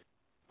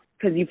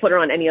 Because you put her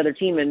on any other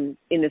team in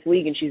this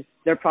league, and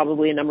they're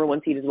probably a number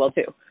 1 seed as well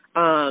too.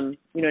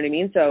 You know what I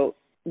mean? So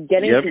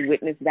getting to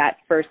witness that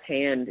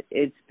firsthand,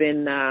 it's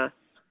been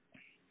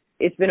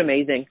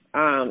amazing,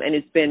 and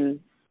it's been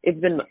it's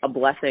been a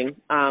blessing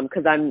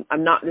because I'm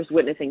not just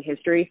witnessing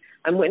history.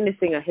 I'm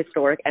witnessing a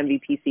historic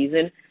MVP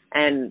season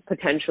and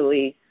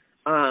potentially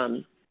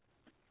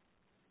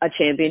a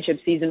championship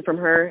season from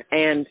her.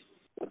 And,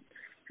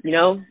 you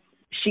know,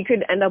 she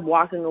could end up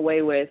walking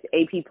away with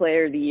AP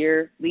Player of the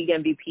Year, League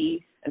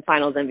MVP, and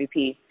Finals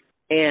MVP,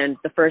 and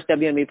the first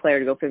WNBA player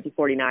to go 50,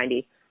 40,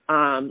 90.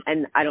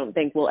 And I don't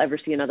think we'll ever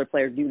see another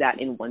player do that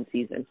in one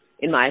season,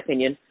 in my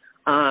opinion.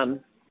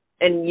 And,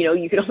 you know,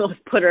 you could almost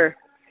put her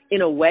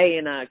in a way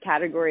in a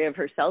category of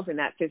herself in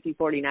that 50,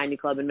 40, 90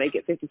 club and make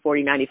it 50,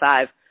 40,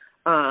 95.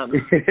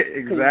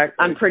 Exactly.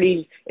 I'm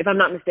if I'm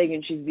not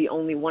mistaken, she's the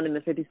only one in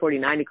the 50, 40,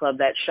 90 club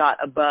that shot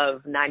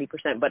above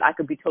 90%, but I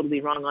could be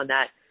totally wrong on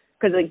that.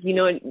 Because, like, you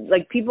know,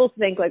 like people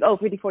think like, oh,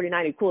 50, 40,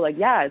 90, cool. Like,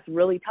 yeah, it's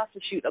really tough to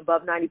shoot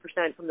above 90%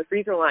 from the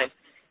free throw line.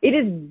 It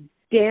is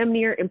damn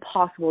near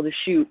impossible to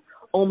shoot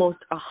almost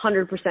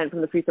 100% from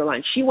the free throw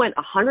line. She went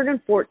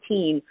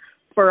 114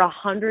 for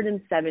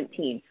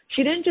 117.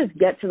 She didn't just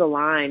get to the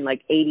line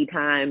like 80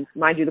 times.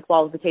 Mind you, the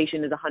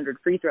qualification is 100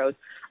 free throws.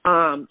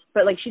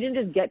 But like she didn't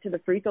just get to the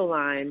free throw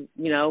line,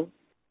 you know,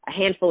 a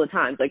handful of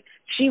times. Like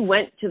she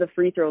went to the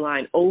free throw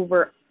line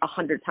over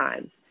 100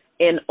 times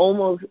and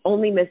almost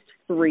only missed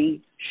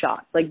 3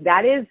 shots. Like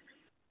that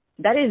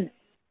is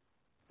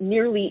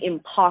nearly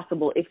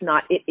impossible, if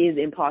not it is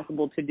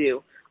impossible to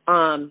do.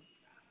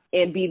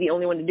 And be the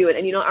only one to do it.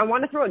 And, you know, I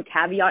want to throw a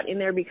caveat in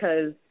there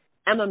because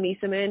Emma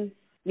Miesemann,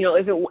 you know,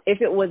 if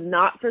it was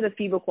not for the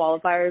FIBA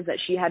qualifiers that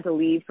she had to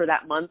leave for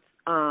that month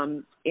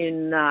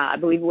I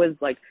believe it was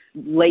like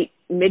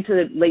mid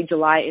to late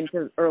July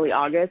into early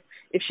August,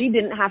 if she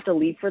didn't have to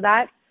leave for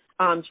that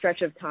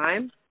stretch of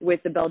time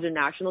with the Belgian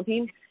national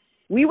team,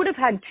 we would have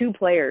had 2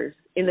 players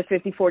in the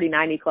 50, 40,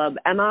 90 club.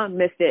 Emma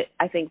missed it,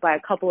 I think, by a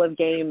couple of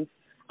games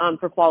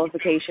for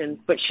qualifications,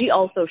 but she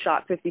also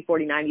shot 50,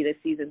 40, 90 this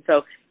season.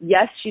 So,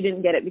 yes, she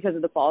didn't get it because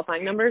of the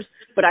qualifying numbers,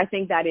 but I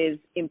think that is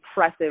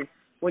impressive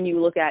when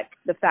you look at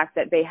the fact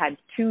that they had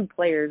 2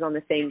 players on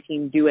the same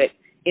team do it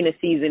in a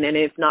season, and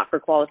if not for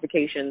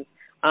qualifications,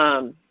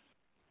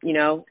 you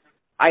know,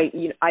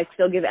 I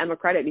still give Emma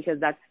credit because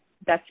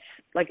that's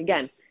like,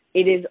 again,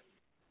 it is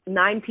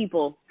 9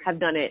 people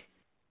have done it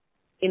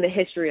in the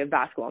history of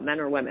basketball, men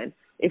or women.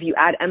 If you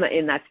add Emma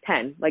in, that's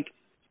 10. Like,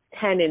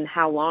 10 in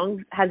how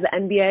long has the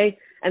NBA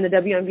and the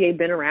WNBA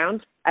been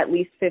around? At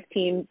least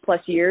 15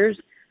 plus years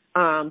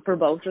for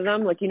both of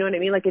them. Like, you know what I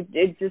mean? Like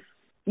it just,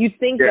 you'd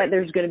think that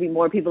there's going to be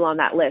more people on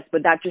that list,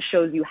 but that just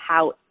shows you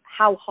how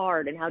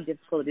hard and how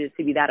difficult it is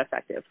to be that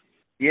effective.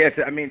 Yeah,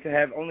 to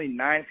have only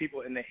 9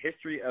 people in the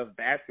history of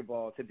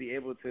basketball to be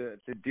able to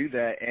do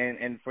that,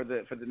 and for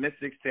the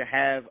Mystics to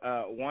have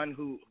one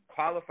who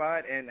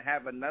qualified and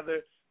have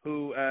another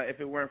who, if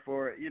it weren't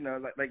for, you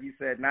know, like you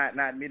said, not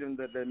meeting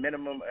the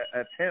minimum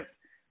attempt,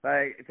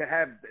 like to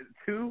have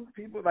 2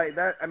 people like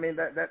that, I mean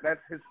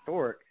that's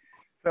historic.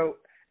 So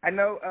I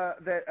know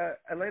that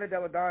Elena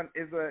Delle Donne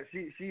is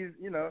she's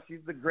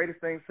the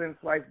greatest thing since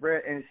sliced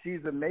bread, and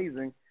she's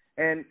amazing.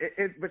 And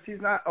but she's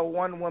not a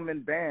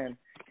one-woman band.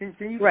 Can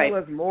you tell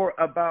us more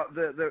about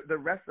the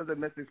rest of the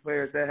Mystics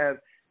players that have,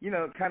 you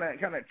know, kind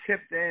of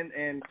chipped in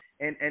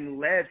and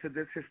led to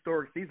this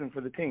historic season for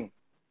the team?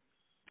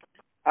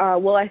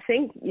 Well, I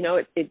think, you know,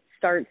 it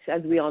starts,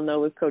 as we all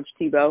know, with Coach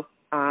Thibault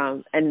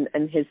and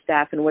his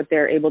staff and what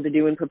they're able to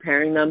do in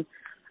preparing them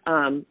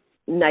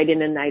night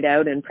in and night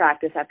out and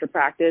practice after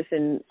practice.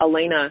 And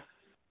Elena,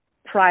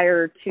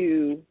 prior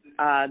to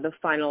the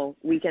final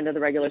weekend of the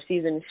regular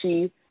season,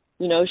 she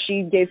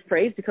gave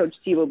praise to Coach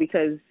Thibault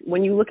because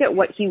when you look at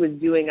what he was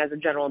doing as a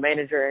general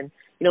manager and,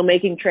 you know,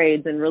 making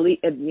trades and really,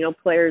 you know,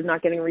 players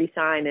not getting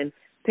re-signed and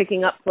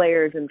picking up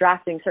players and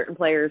drafting certain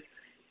players,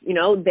 you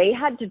know, they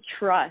had to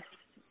trust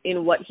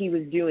in what he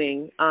was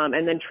doing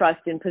and then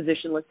trust in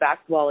positionless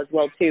basketball as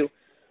well, too.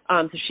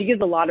 So she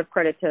gives a lot of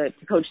credit to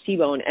Coach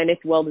Thibault, and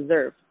it's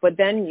well-deserved. But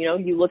then, you know,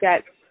 you look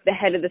at the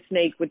head of the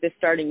snake with this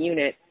starting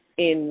unit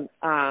in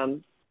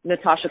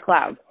Natasha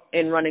Cloud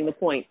in running the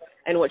point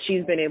and what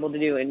she's been able to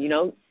do. And, you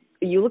know,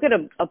 you look at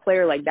a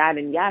player like that,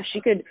 and, yeah,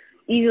 she could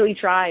easily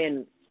try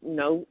and, you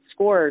know,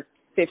 score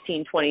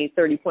 15, 20,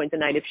 30 points a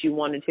night if she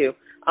wanted to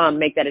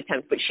make that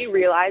attempt. But she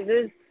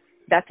realizes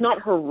that's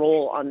not her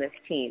role on this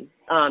team.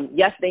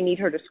 Yes, they need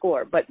her to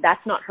score, but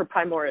that's not her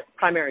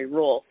primary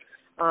role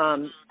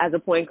as a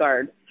point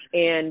guard.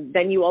 And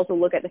then you also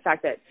look at the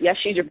fact that, yes,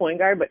 she's your point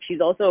guard, but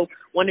she's also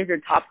one of your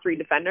top 3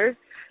 defenders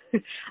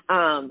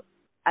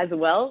as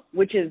well,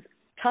 which is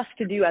tough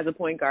to do as a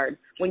point guard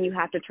when you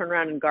have to turn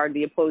around and guard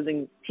the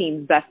opposing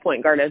team's best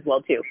point guard as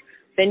well, too.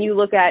 Then you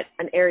look at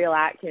an Ariel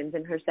Atkins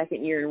in her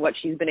second year and what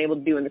she's been able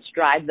to do and the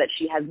strides that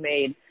she has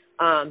made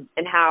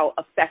and how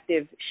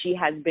effective she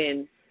has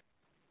been.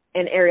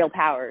 And Ariel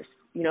Powers,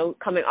 you know,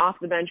 coming off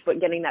the bench but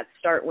getting that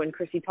start when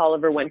Chrissy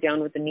Tolliver went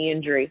down with a knee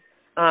injury,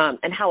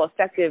 and how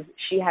effective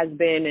she has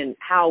been and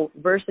how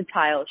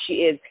versatile she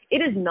is. It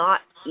is not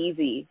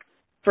easy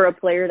for a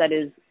player that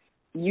is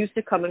used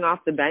to coming off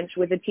the bench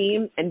with a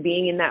team and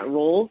being in that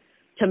role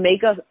to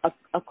make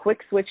a quick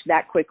switch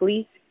that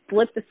quickly,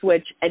 flip the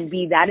switch, and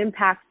be that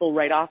impactful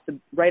right off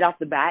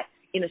the bat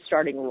in a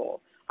starting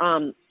role.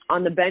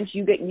 On the bench,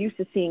 you get used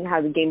to seeing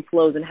how the game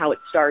flows and how it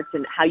starts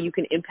and how you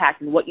can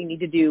impact and what you need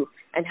to do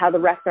and how the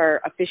refs are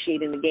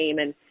officiating the game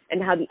and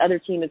how the other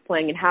team is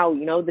playing and how,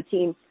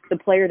 the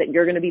player that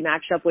you're going to be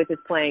matched up with is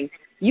playing.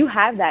 You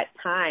have that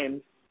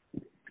time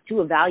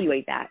to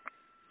evaluate that.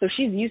 So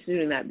she's used to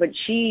doing that, but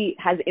she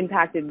has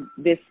impacted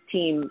this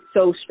team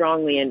so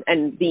strongly and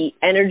the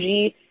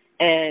energy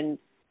and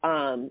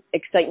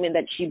excitement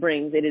that she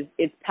brings,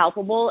 it's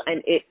palpable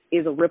and it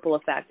is a ripple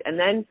effect. And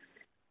then,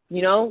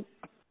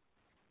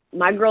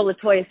 my girl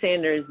LaToya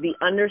Sanders, the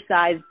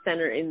undersized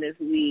center in this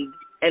league,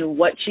 and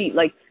what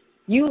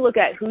you look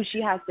at who she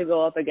has to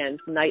go up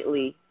against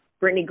nightly: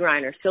 Brittany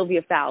Griner,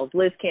 Sylvia Fowles,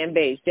 Liz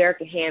Cambage,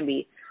 Derica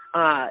Hamby,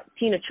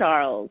 Tina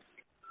Charles,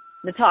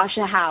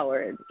 Natasha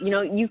Howard.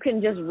 You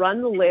can just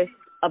run the list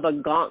of a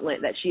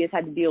gauntlet that she has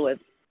had to deal with.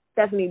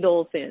 Stephanie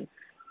Dolson,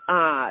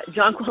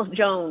 Jonquil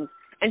Jones,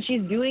 and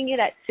she's doing it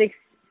at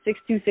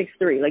 6'2",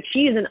 6'3". Like, she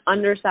is an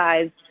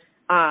undersized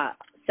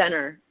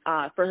center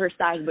for her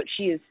size, but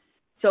she is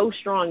so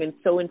strong and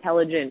so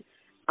intelligent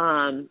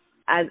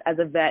as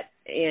a vet.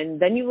 And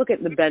then you look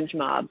at the bench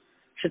mob: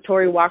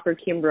 Shatori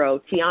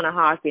Walker-Kimbrough, Tiana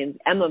Hawkins,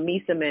 Emma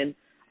Mieseman,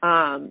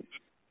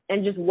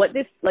 and just what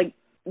this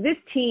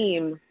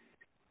team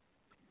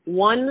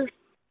 1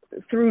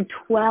 through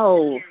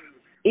 12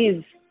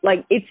 is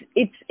like, it's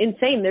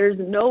insane. There's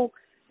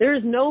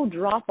no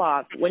drop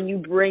off when you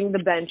bring the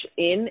bench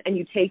in and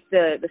you take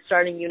the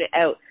starting unit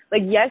out.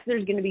 Like, yes,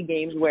 there's going to be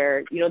games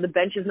where, the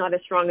bench is not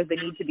as strong as they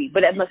need to be.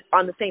 But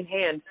on the same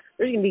hand,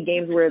 there's going to be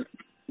games where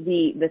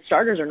the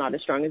starters are not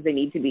as strong as they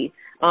need to be,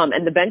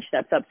 and the bench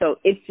steps up. So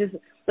it's just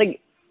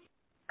like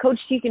Coach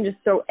T can just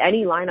throw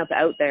any lineup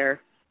out there,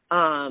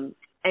 and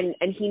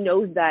he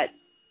knows that,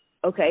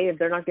 okay, if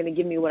they're not going to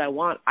give me what I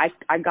want,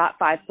 I got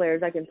 5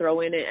 players I can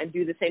throw in and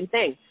do the same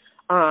thing.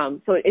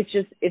 So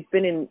it's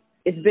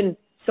been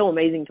so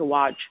amazing to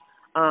watch.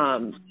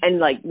 And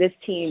like, this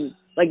team,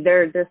 like,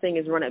 their thing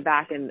is run it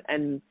back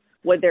and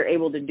what they're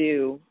able to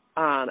do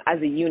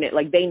as a unit.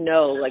 Like, they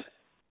know, like,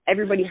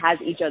 everybody has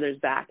each other's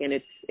back, and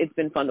it's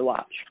been fun to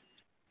watch.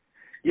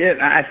 Yeah,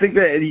 I think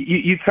that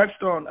you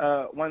touched on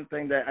one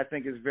thing that I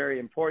think is very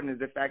important, is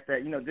the fact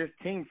that, this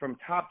team from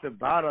top to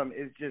bottom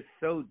is just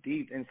so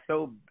deep and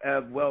so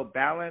well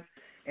balanced.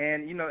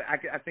 And,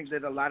 I think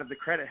that a lot of the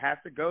credit has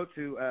to go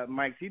to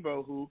Mike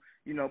Thibault, who,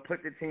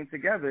 put the team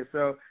together.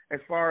 So as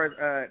far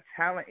as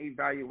talent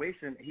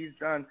evaluation, he's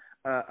done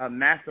a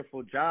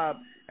masterful job.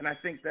 And I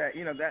think that,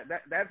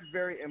 that's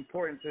very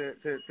important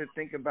to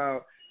think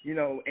about,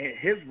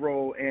 his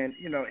role and,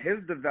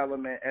 his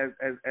development as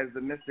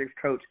the Mystics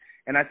coach.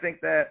 And I think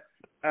that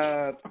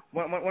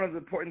one of the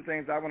important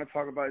things I want to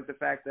talk about is the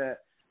fact that,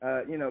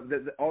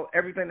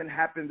 everything that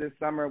happened this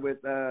summer with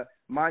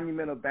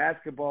Monumental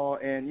Basketball,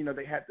 and,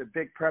 they had the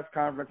big press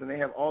conference and they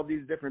have all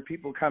these different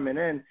people coming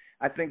in.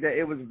 I think that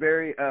it was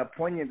very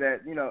poignant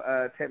that,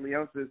 Ted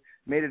Leonsis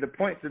made it a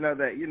point to know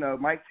that,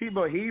 Mike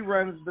Thibault, he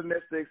runs the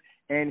Mystics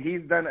and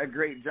he's done a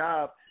great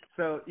job.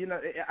 So,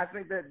 I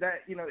think that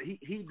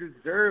he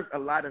deserves a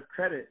lot of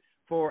credit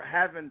for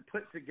having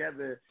put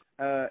together,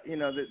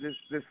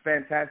 this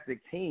fantastic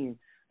team.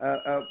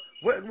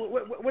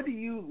 What do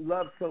you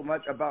love so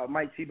much about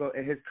Mike Thibault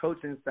and his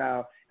coaching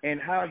style, and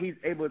how he's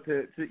able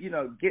to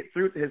get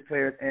through to his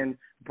players and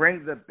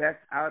bring the best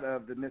out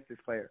of the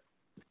Mystics players?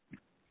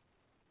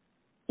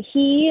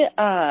 He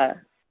Tommy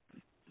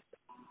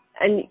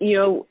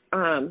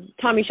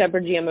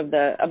Shepard, GM of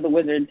the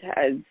Wizards,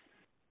 has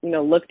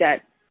looked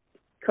at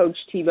Coach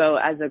Thibault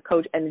as a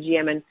coach and a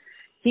GM, and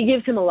he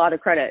gives him a lot of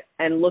credit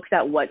and looks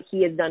at what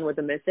he has done with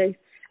the Mystics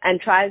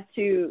and tries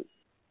to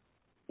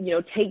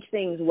take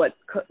things what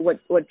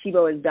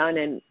Thibault has done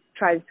and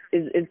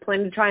is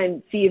planning to try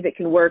and see if it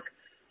can work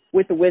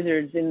with the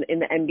Wizards in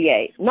the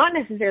NBA. Not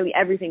necessarily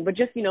everything, but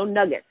just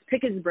nuggets,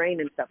 pick his brain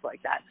and stuff like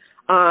that.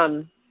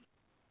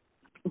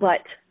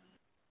 But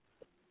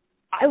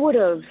I would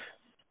have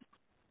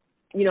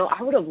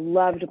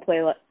loved to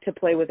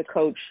play with a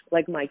coach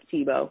like Mike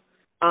Thibault.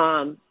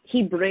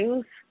 He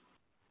brings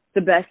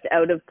the best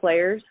out of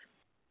players.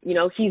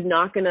 He's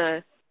not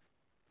gonna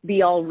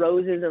be all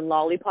roses and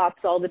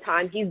lollipops all the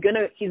time. He's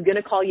gonna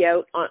call you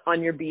out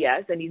on your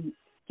BS, and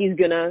he's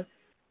gonna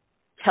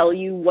tell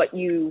you what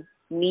you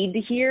need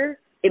to hear.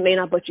 It may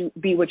not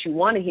be what you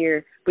want to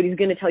hear, but he's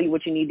gonna tell you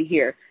what you need to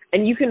hear.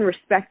 And you can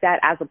respect that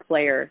as a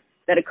player,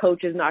 that a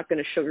coach is not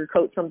gonna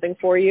sugarcoat something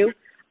for you,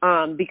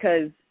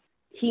 because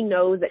he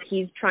knows that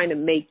he's trying to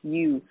make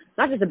you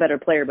not just a better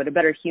player, but a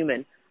better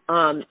human.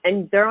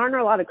 And there aren't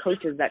a lot of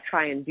coaches that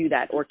try and do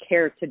that or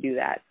care to do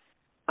that.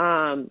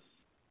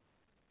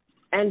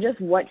 And just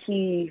what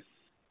he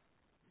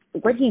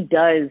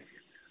does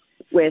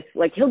with,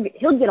 like, he'll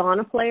get on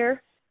a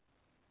player,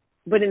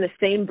 but in the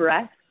same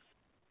breath,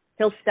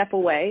 he'll step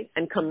away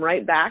and come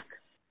right back,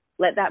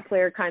 let that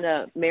player kind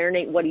of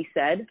marinate what he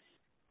said,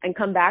 and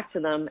come back to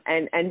them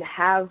and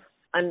have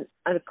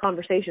a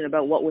conversation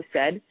about what was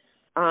said,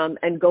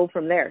 and go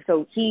from there.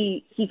 So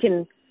he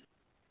can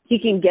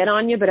get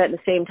on you, but at the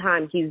same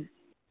time,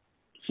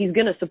 he's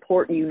going to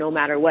support you no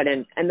matter what.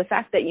 And the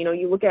fact that, you know,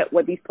 you look at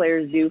what these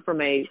players do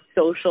from a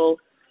social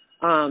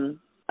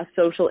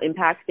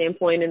impact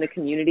standpoint in the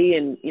community,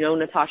 and, you know,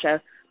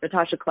 Natasha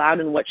Cloud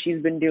and what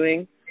she's been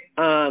doing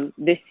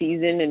this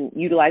season and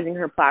utilizing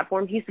her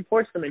platform, he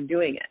supports them in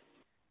doing it.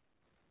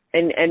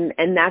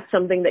 And that's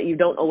something that you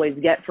don't always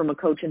get from a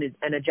coach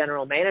and a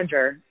general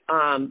manager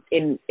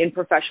in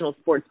professional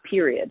sports,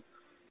 period.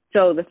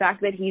 So the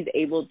fact that he's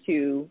able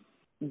to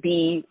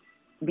be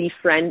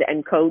friend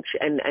and coach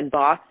and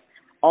boss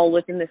all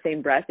within the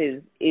same breath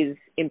is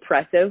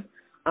impressive.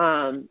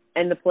 And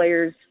the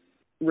players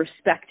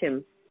respect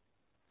him.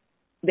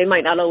 They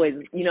might not always,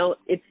 you know,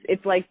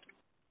 it's like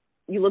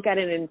you look at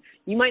it and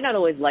you might not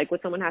always like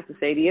what someone has to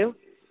say to you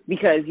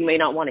because you may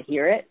not want to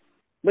hear it,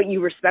 but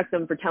you respect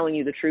them for telling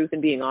you the truth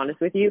and being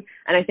honest with you.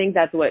 And I think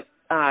that's what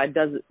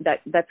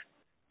that's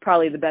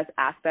probably the best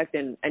aspect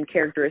and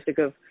characteristic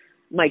of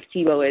Mike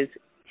Thibault is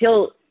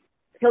he'll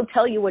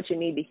tell you what you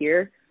need to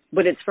hear,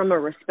 but it's from a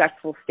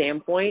respectful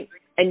standpoint,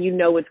 and you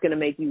know it's going to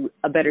make you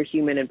a better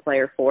human and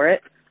player for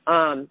it.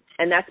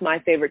 And that's my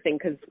favorite thing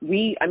because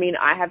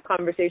I have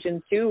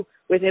conversations too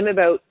with him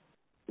about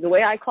the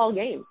way I call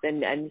games,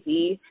 and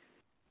he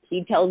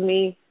tells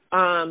me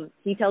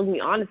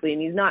honestly,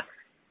 and he's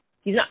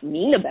not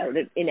mean about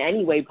it in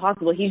any way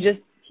possible. He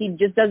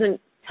just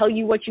doesn't tell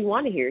you what you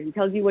want to hear. He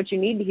tells you what you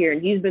need to hear,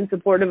 and he's been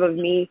supportive of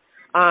me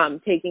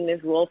taking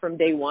this role from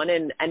day one,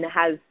 and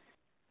has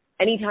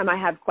anytime I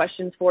have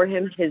questions for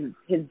him,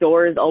 his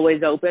door is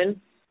always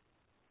open.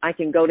 I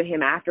can go to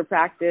him after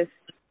practice,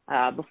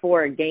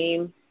 before a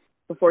game,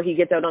 before he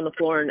gets out on the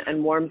floor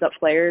and warms up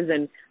players,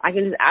 and I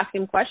can just ask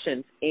him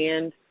questions,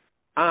 and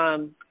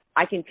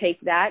I can take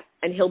that,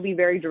 and he'll be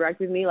very direct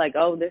with me, like,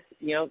 oh, this,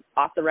 you know,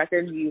 off the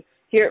record. You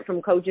hear it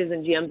from coaches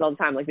and GMs all the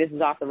time, like, this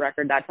is off the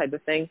record, that type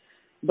of thing.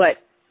 But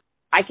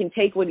I can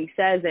take what he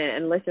says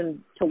and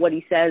listen to what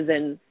he says,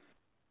 and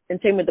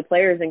same with the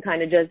players, and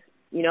kind of just,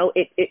 you know,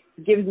 it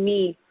gives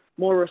me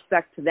more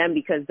respect to them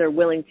because they're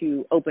willing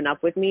to open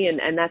up with me,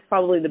 and that's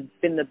probably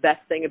been the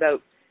best thing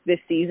about this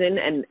season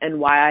and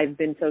why I've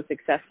been so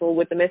successful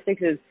with the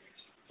Mystics is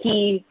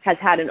he has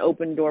had an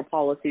open door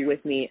policy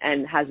with me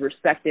and has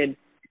respected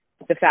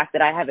the fact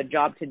that I have a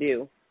job to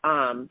do,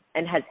 and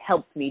has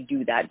helped me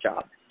do that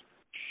job.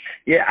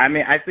 Yeah, I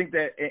mean, I think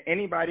that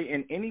anybody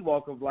in any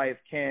walk of life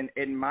can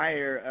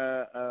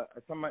admire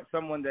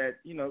someone that,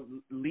 you know,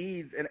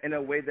 leads in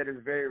a way that is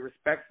very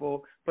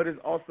respectful, but is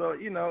also,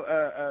 you know,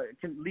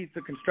 can lead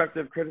to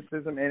constructive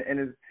criticism and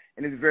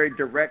is very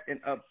direct and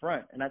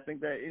upfront. And I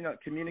think that, you know,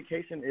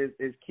 communication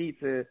is key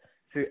to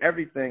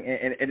everything.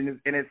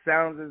 And it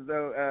sounds as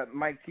though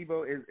Mike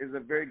Thibault is a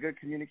very good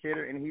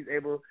communicator, and he's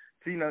able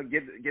to, you know,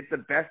 get the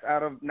best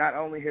out of not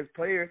only his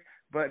players,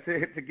 but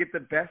to get the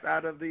best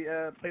out of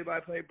the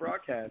play-by-play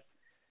broadcast.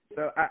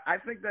 So I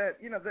think that,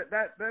 you know,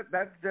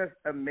 that's just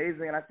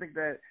amazing. And I think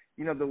that,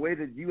 you know, the way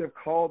that you have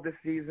called this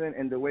season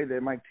and the way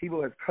that Mike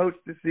Thibault has coached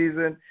this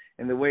season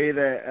and the way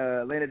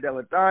that Lena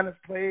Delle Donne has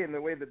played and the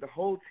way that the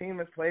whole team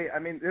has played, I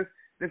mean,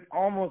 this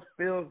almost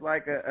feels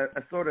like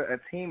a sort of a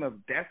team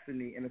of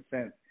destiny in a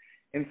sense.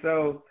 And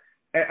so,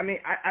 I mean,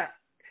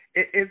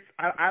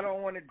 I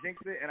don't want to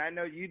jinx it, and I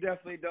know you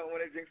definitely don't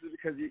want to jinx it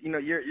because you know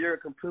you're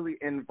completely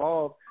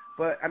involved.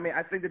 But I mean,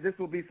 I think that this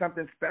will be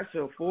something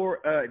special for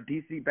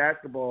DC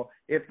basketball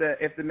if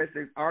the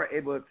Mystics are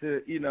able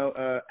to, you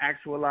know,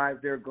 actualize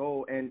their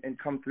goal and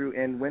come through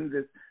and win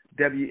this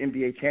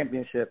WNBA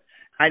championship.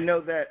 I know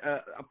that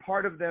a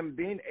part of them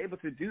being able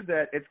to do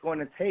that, it's going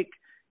to take,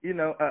 you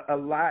know, a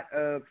lot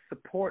of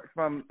support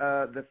from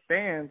the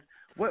fans.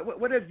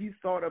 What have you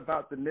thought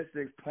about the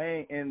Mystics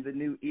playing in the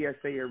new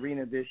ESA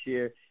arena this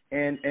year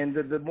and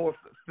the more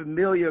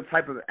familiar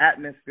type of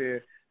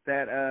atmosphere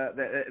that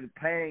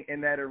playing in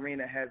that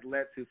arena has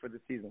led to for the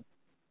season?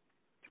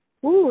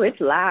 Ooh, it's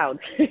loud.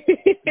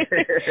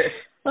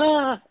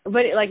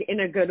 But like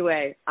in a good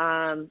way.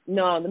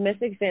 No, the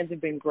Mystics fans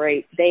have been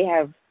great. They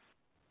have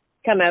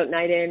come out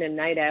night in and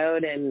night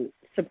out and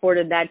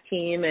supported that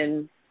team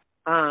and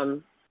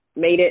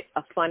made it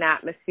a fun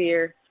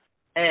atmosphere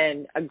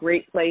and a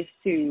great place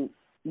to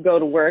go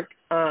to work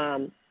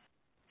and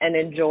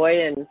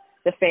enjoy. And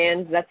the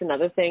fans, that's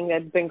another thing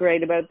that's been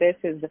great about this,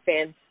 is the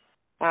fans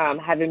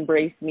have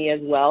embraced me as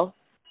well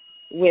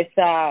with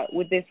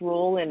this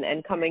role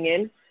and coming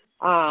in.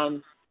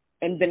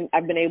 And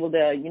I've been able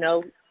to, you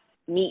know,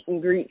 meet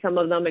and greet some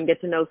of them and get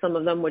to know some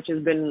of them, which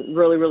has been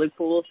really, really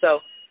cool. So,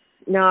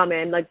 no,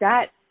 man, like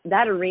that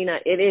arena,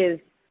 it is,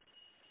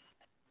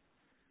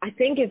 I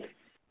think it's,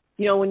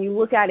 you know, when you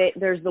look at it,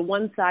 there's the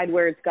one side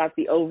where it's got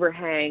the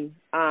overhang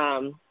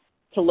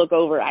to look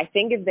over. I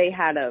think if they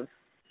had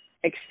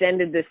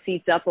extended the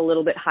seats up a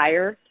little bit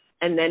higher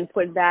and then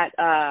put that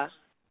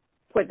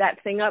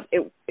thing up,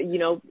 it, you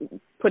know,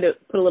 put a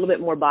little bit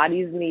more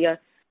bodies in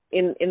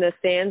the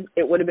stands,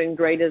 it would have been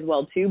great as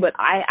well too. But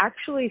I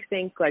actually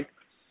think, like,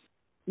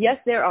 yes,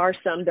 there are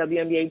some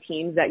WNBA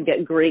teams that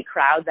get great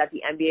crowds at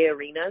the NBA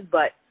arenas,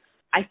 but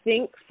I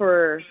think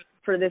for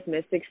this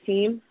Mystics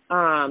team,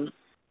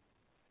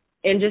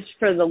 And just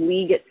for the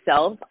league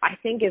itself, I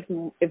think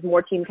if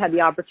more teams had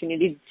the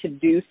opportunity to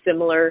do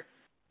similar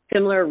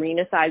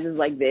arena sizes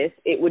like this,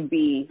 it would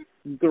be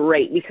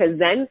great, because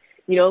then,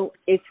 you know,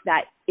 it's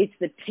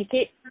the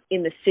ticket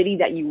in the city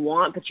that you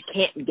want, but you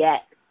can't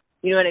get.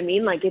 You know what I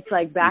mean? Like, it's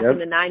like back in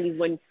the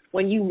 90s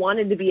when you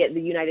wanted to be at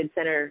the United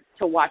Center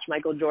to watch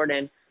Michael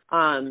Jordan.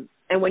 And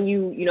when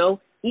you know,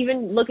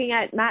 even looking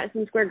at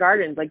Madison Square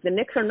Gardens, like, the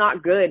Knicks are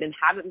not good and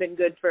haven't been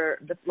good for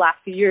the last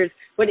few years,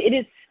 but it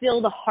is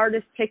still the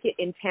hardest ticket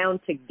in town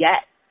to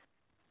get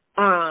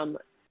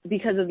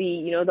because of the,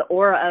 you know, the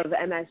aura of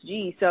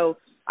MSG. So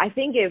I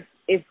think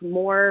if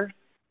more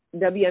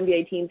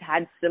WNBA teams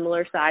had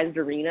similar sized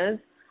arenas,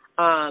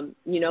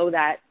 you know,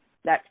 that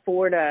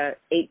 4,000 to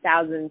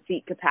 8,000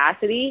 seat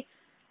capacity,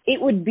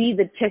 it would be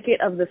the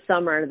ticket of the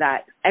summer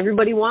that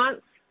everybody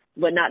wants,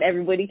 but not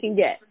everybody can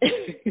get.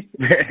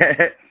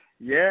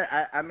 Yeah,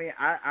 I mean,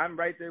 I'm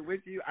right there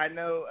with you. I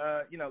know,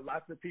 you know,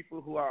 lots of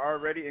people who are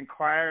already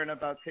inquiring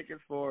about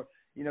tickets for,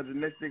 you know, the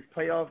Mystics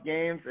playoff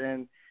games,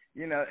 and,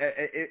 you know,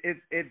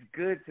 it's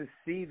good to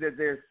see that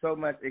there's so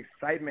much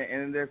excitement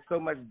and there's so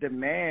much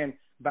demand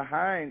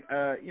behind,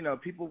 you know,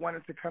 people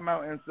wanting to come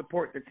out and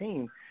support the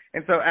team.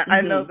 And so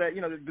I know that,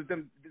 you know,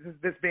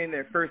 this being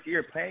their first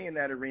year playing in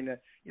that arena,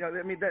 you know,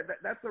 I mean,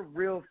 that's a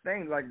real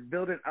thing, like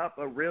building up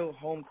a real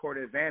home court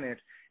advantage.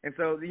 And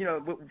so, you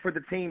know, for the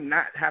team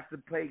not have to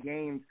play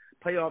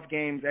playoff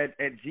games at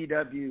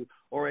GW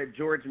or at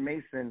George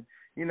Mason,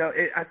 you know,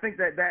 I think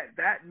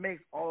that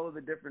makes all of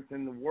the difference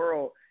in the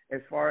world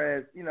as far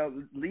as, you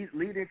know,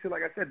 leading to,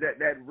 like I said,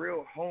 that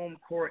real home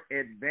court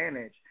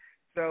advantage.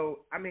 So,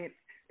 I mean,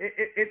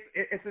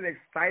 it's an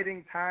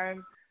exciting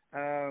time.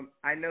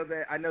 I know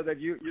that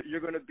you're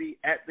going to be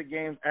at the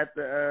games at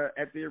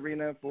the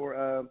arena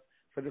for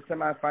the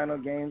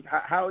semifinal games.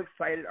 How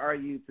excited are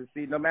you to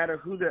see, no matter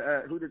who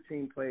the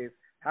team plays,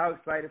 how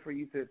excited for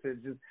you to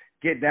just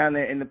get down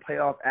there in the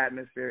playoff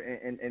atmosphere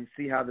and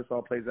see how this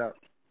all plays out?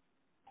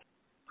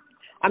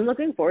 I'm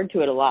looking forward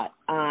to it a lot.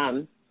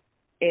 And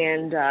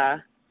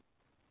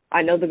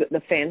I know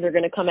the fans are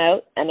going to come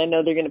out, and I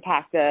know they're going to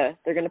pack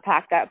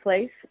that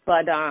place.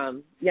 But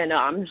yeah,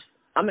 no,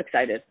 I'm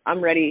excited.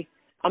 I'm ready.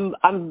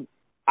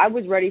 I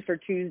was ready for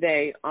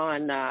Tuesday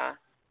on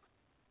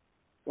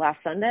last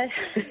Sunday.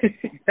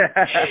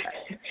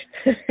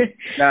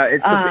 No,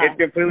 it's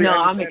completely. No,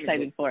 I'm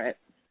excited for it.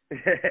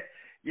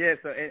 Yeah.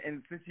 So,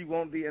 and since you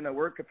won't be in a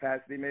work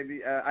capacity,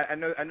 maybe I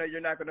know you're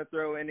not going to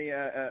throw any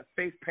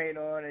face paint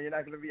on, and you're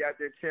not going to be out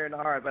there cheering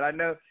hard. But I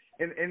know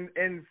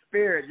in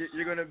spirit,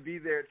 you're going to be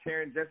there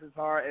cheering just as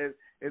hard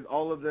as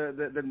all of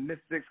the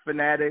Mystics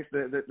fanatics,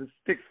 the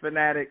Sticks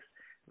fanatics.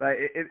 Like,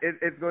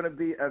 it's going to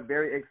be a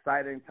very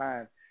exciting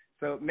time.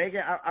 So,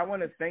 Meghan, I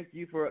want to thank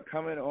you for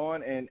coming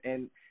on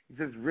and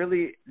just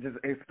really just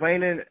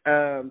explaining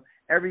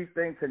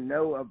everything to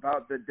know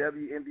about the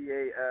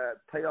WNBA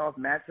playoff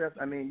matchups.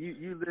 I mean,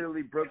 you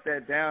literally broke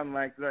that down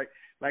like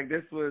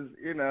this was,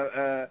 you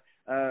know,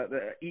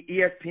 the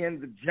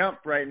ESPN's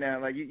Jump right now.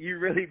 Like, you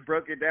really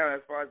broke it down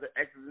as far as the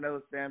X's and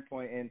O's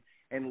standpoint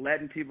and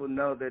letting people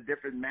know the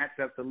different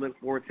matchups to look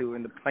forward to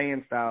and the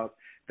playing styles.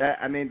 That's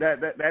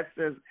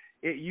just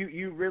it,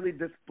 you really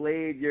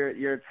displayed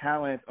your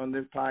talent on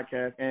this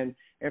podcast, and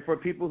for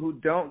people who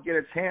don't get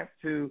a chance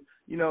to,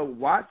 you know,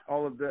 watch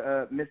all of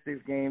the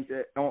Mystics games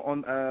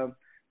on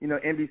you know,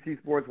 NBC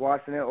Sports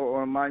watching it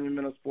or on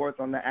Monumental Sports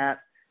on the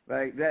app,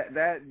 like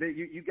that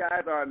you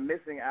guys are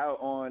missing out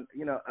on,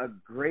 you know, a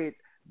great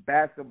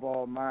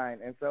basketball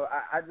mind. And so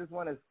I just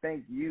want to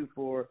thank you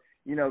for,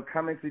 you know,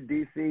 coming to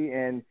DC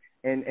and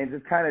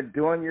just kind of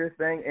doing your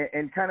thing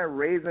and kind of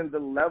raising the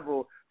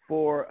level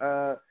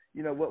for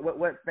you know,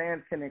 what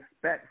fans can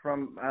expect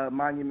from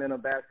Monumental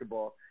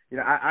basketball. You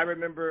know, I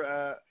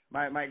remember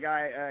my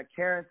guy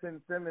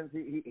Carrington Simmons.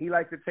 He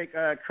likes to take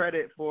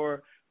credit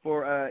for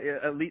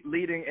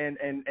leading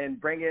and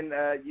bringing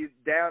you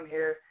down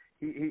here.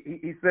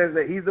 He says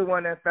that he's the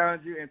one that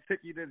found you and took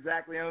you to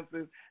Zach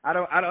Leonsis. I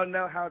don't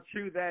know how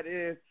true that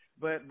is,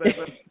 but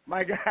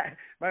my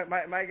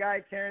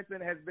guy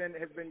Carrington has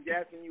been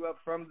gassing you up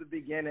from the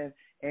beginning.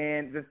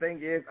 And the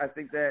thing is, I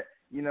think that,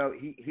 you know,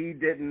 he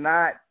did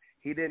not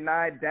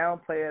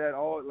downplay it at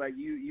all. Like,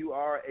 you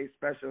are a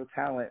special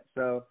talent.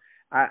 So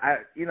I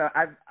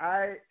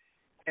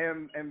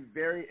am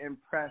very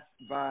impressed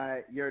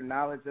by your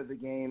knowledge of the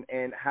game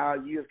and how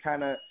you have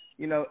kind of,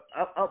 you know,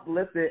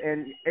 uplifted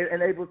and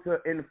able to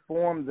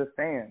inform the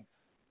fans.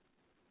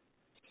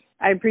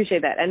 I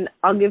appreciate that, and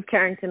I'll give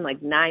Carrington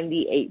like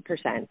 98%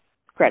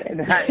 credit.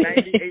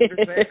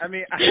 98%. I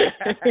mean,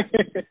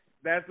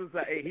 that's what's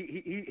like.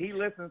 He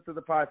listens to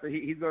the pod, so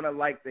he's gonna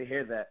like to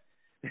hear that.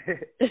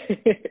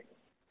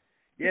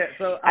 Yeah,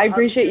 so I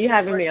appreciate you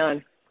having me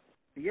on.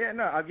 Yeah,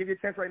 no, I'll give you a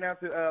chance right now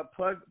to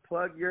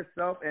plug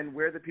yourself and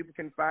where the people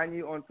can find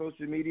you on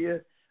social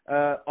media.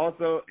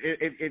 Also,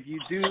 if you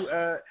do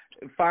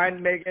find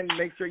Meghan,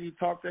 make sure you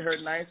talk to her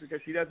nice, because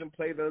she doesn't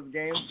play those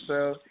games.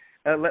 So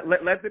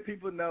let the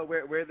people know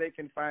where they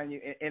can find you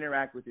and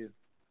interact with you.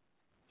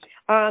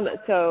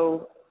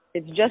 So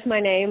it's just my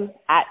name,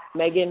 at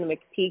Meghan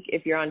McPeak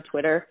if you're on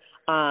Twitter.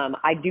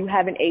 I do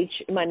have an H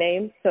in my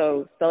name,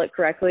 so spell it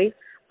correctly.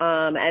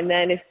 And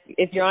then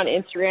if you're on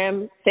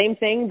Instagram, same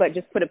thing, but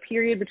just put a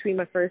period between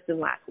my first and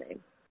last name.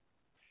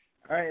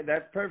 All right,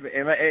 that's perfect.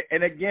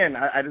 And again,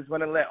 I just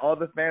want to let all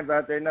the fans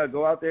out there know,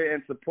 go out there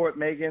and support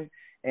Meghan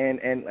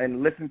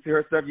and listen to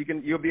her stuff.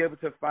 You'll be able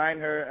to find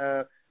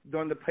her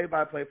doing the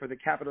play-by-play for the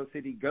Capital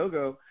City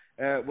Go-Go,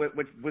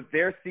 with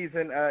their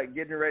season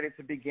getting ready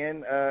to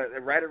begin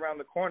right around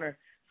the corner.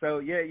 So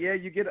yeah,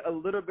 you get a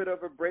little bit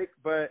of a break,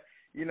 but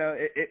you know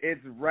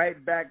it's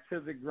right back to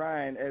the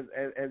grind,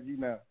 as you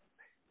know.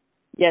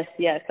 Yes,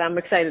 I'm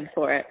excited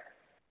for it.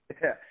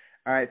 Yeah.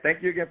 All right,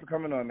 thank you again for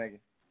coming on, Meghan.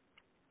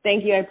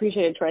 Thank you, I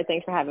appreciate it, Troy.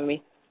 Thanks for having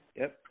me.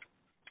 Yep.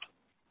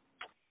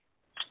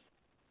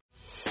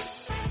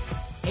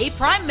 Hey,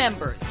 Prime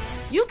members,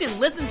 you can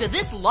listen to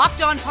this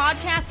Locked On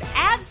podcast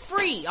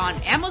ad-free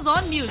on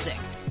Amazon Music.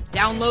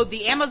 Download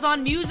the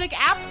Amazon Music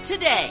app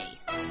today.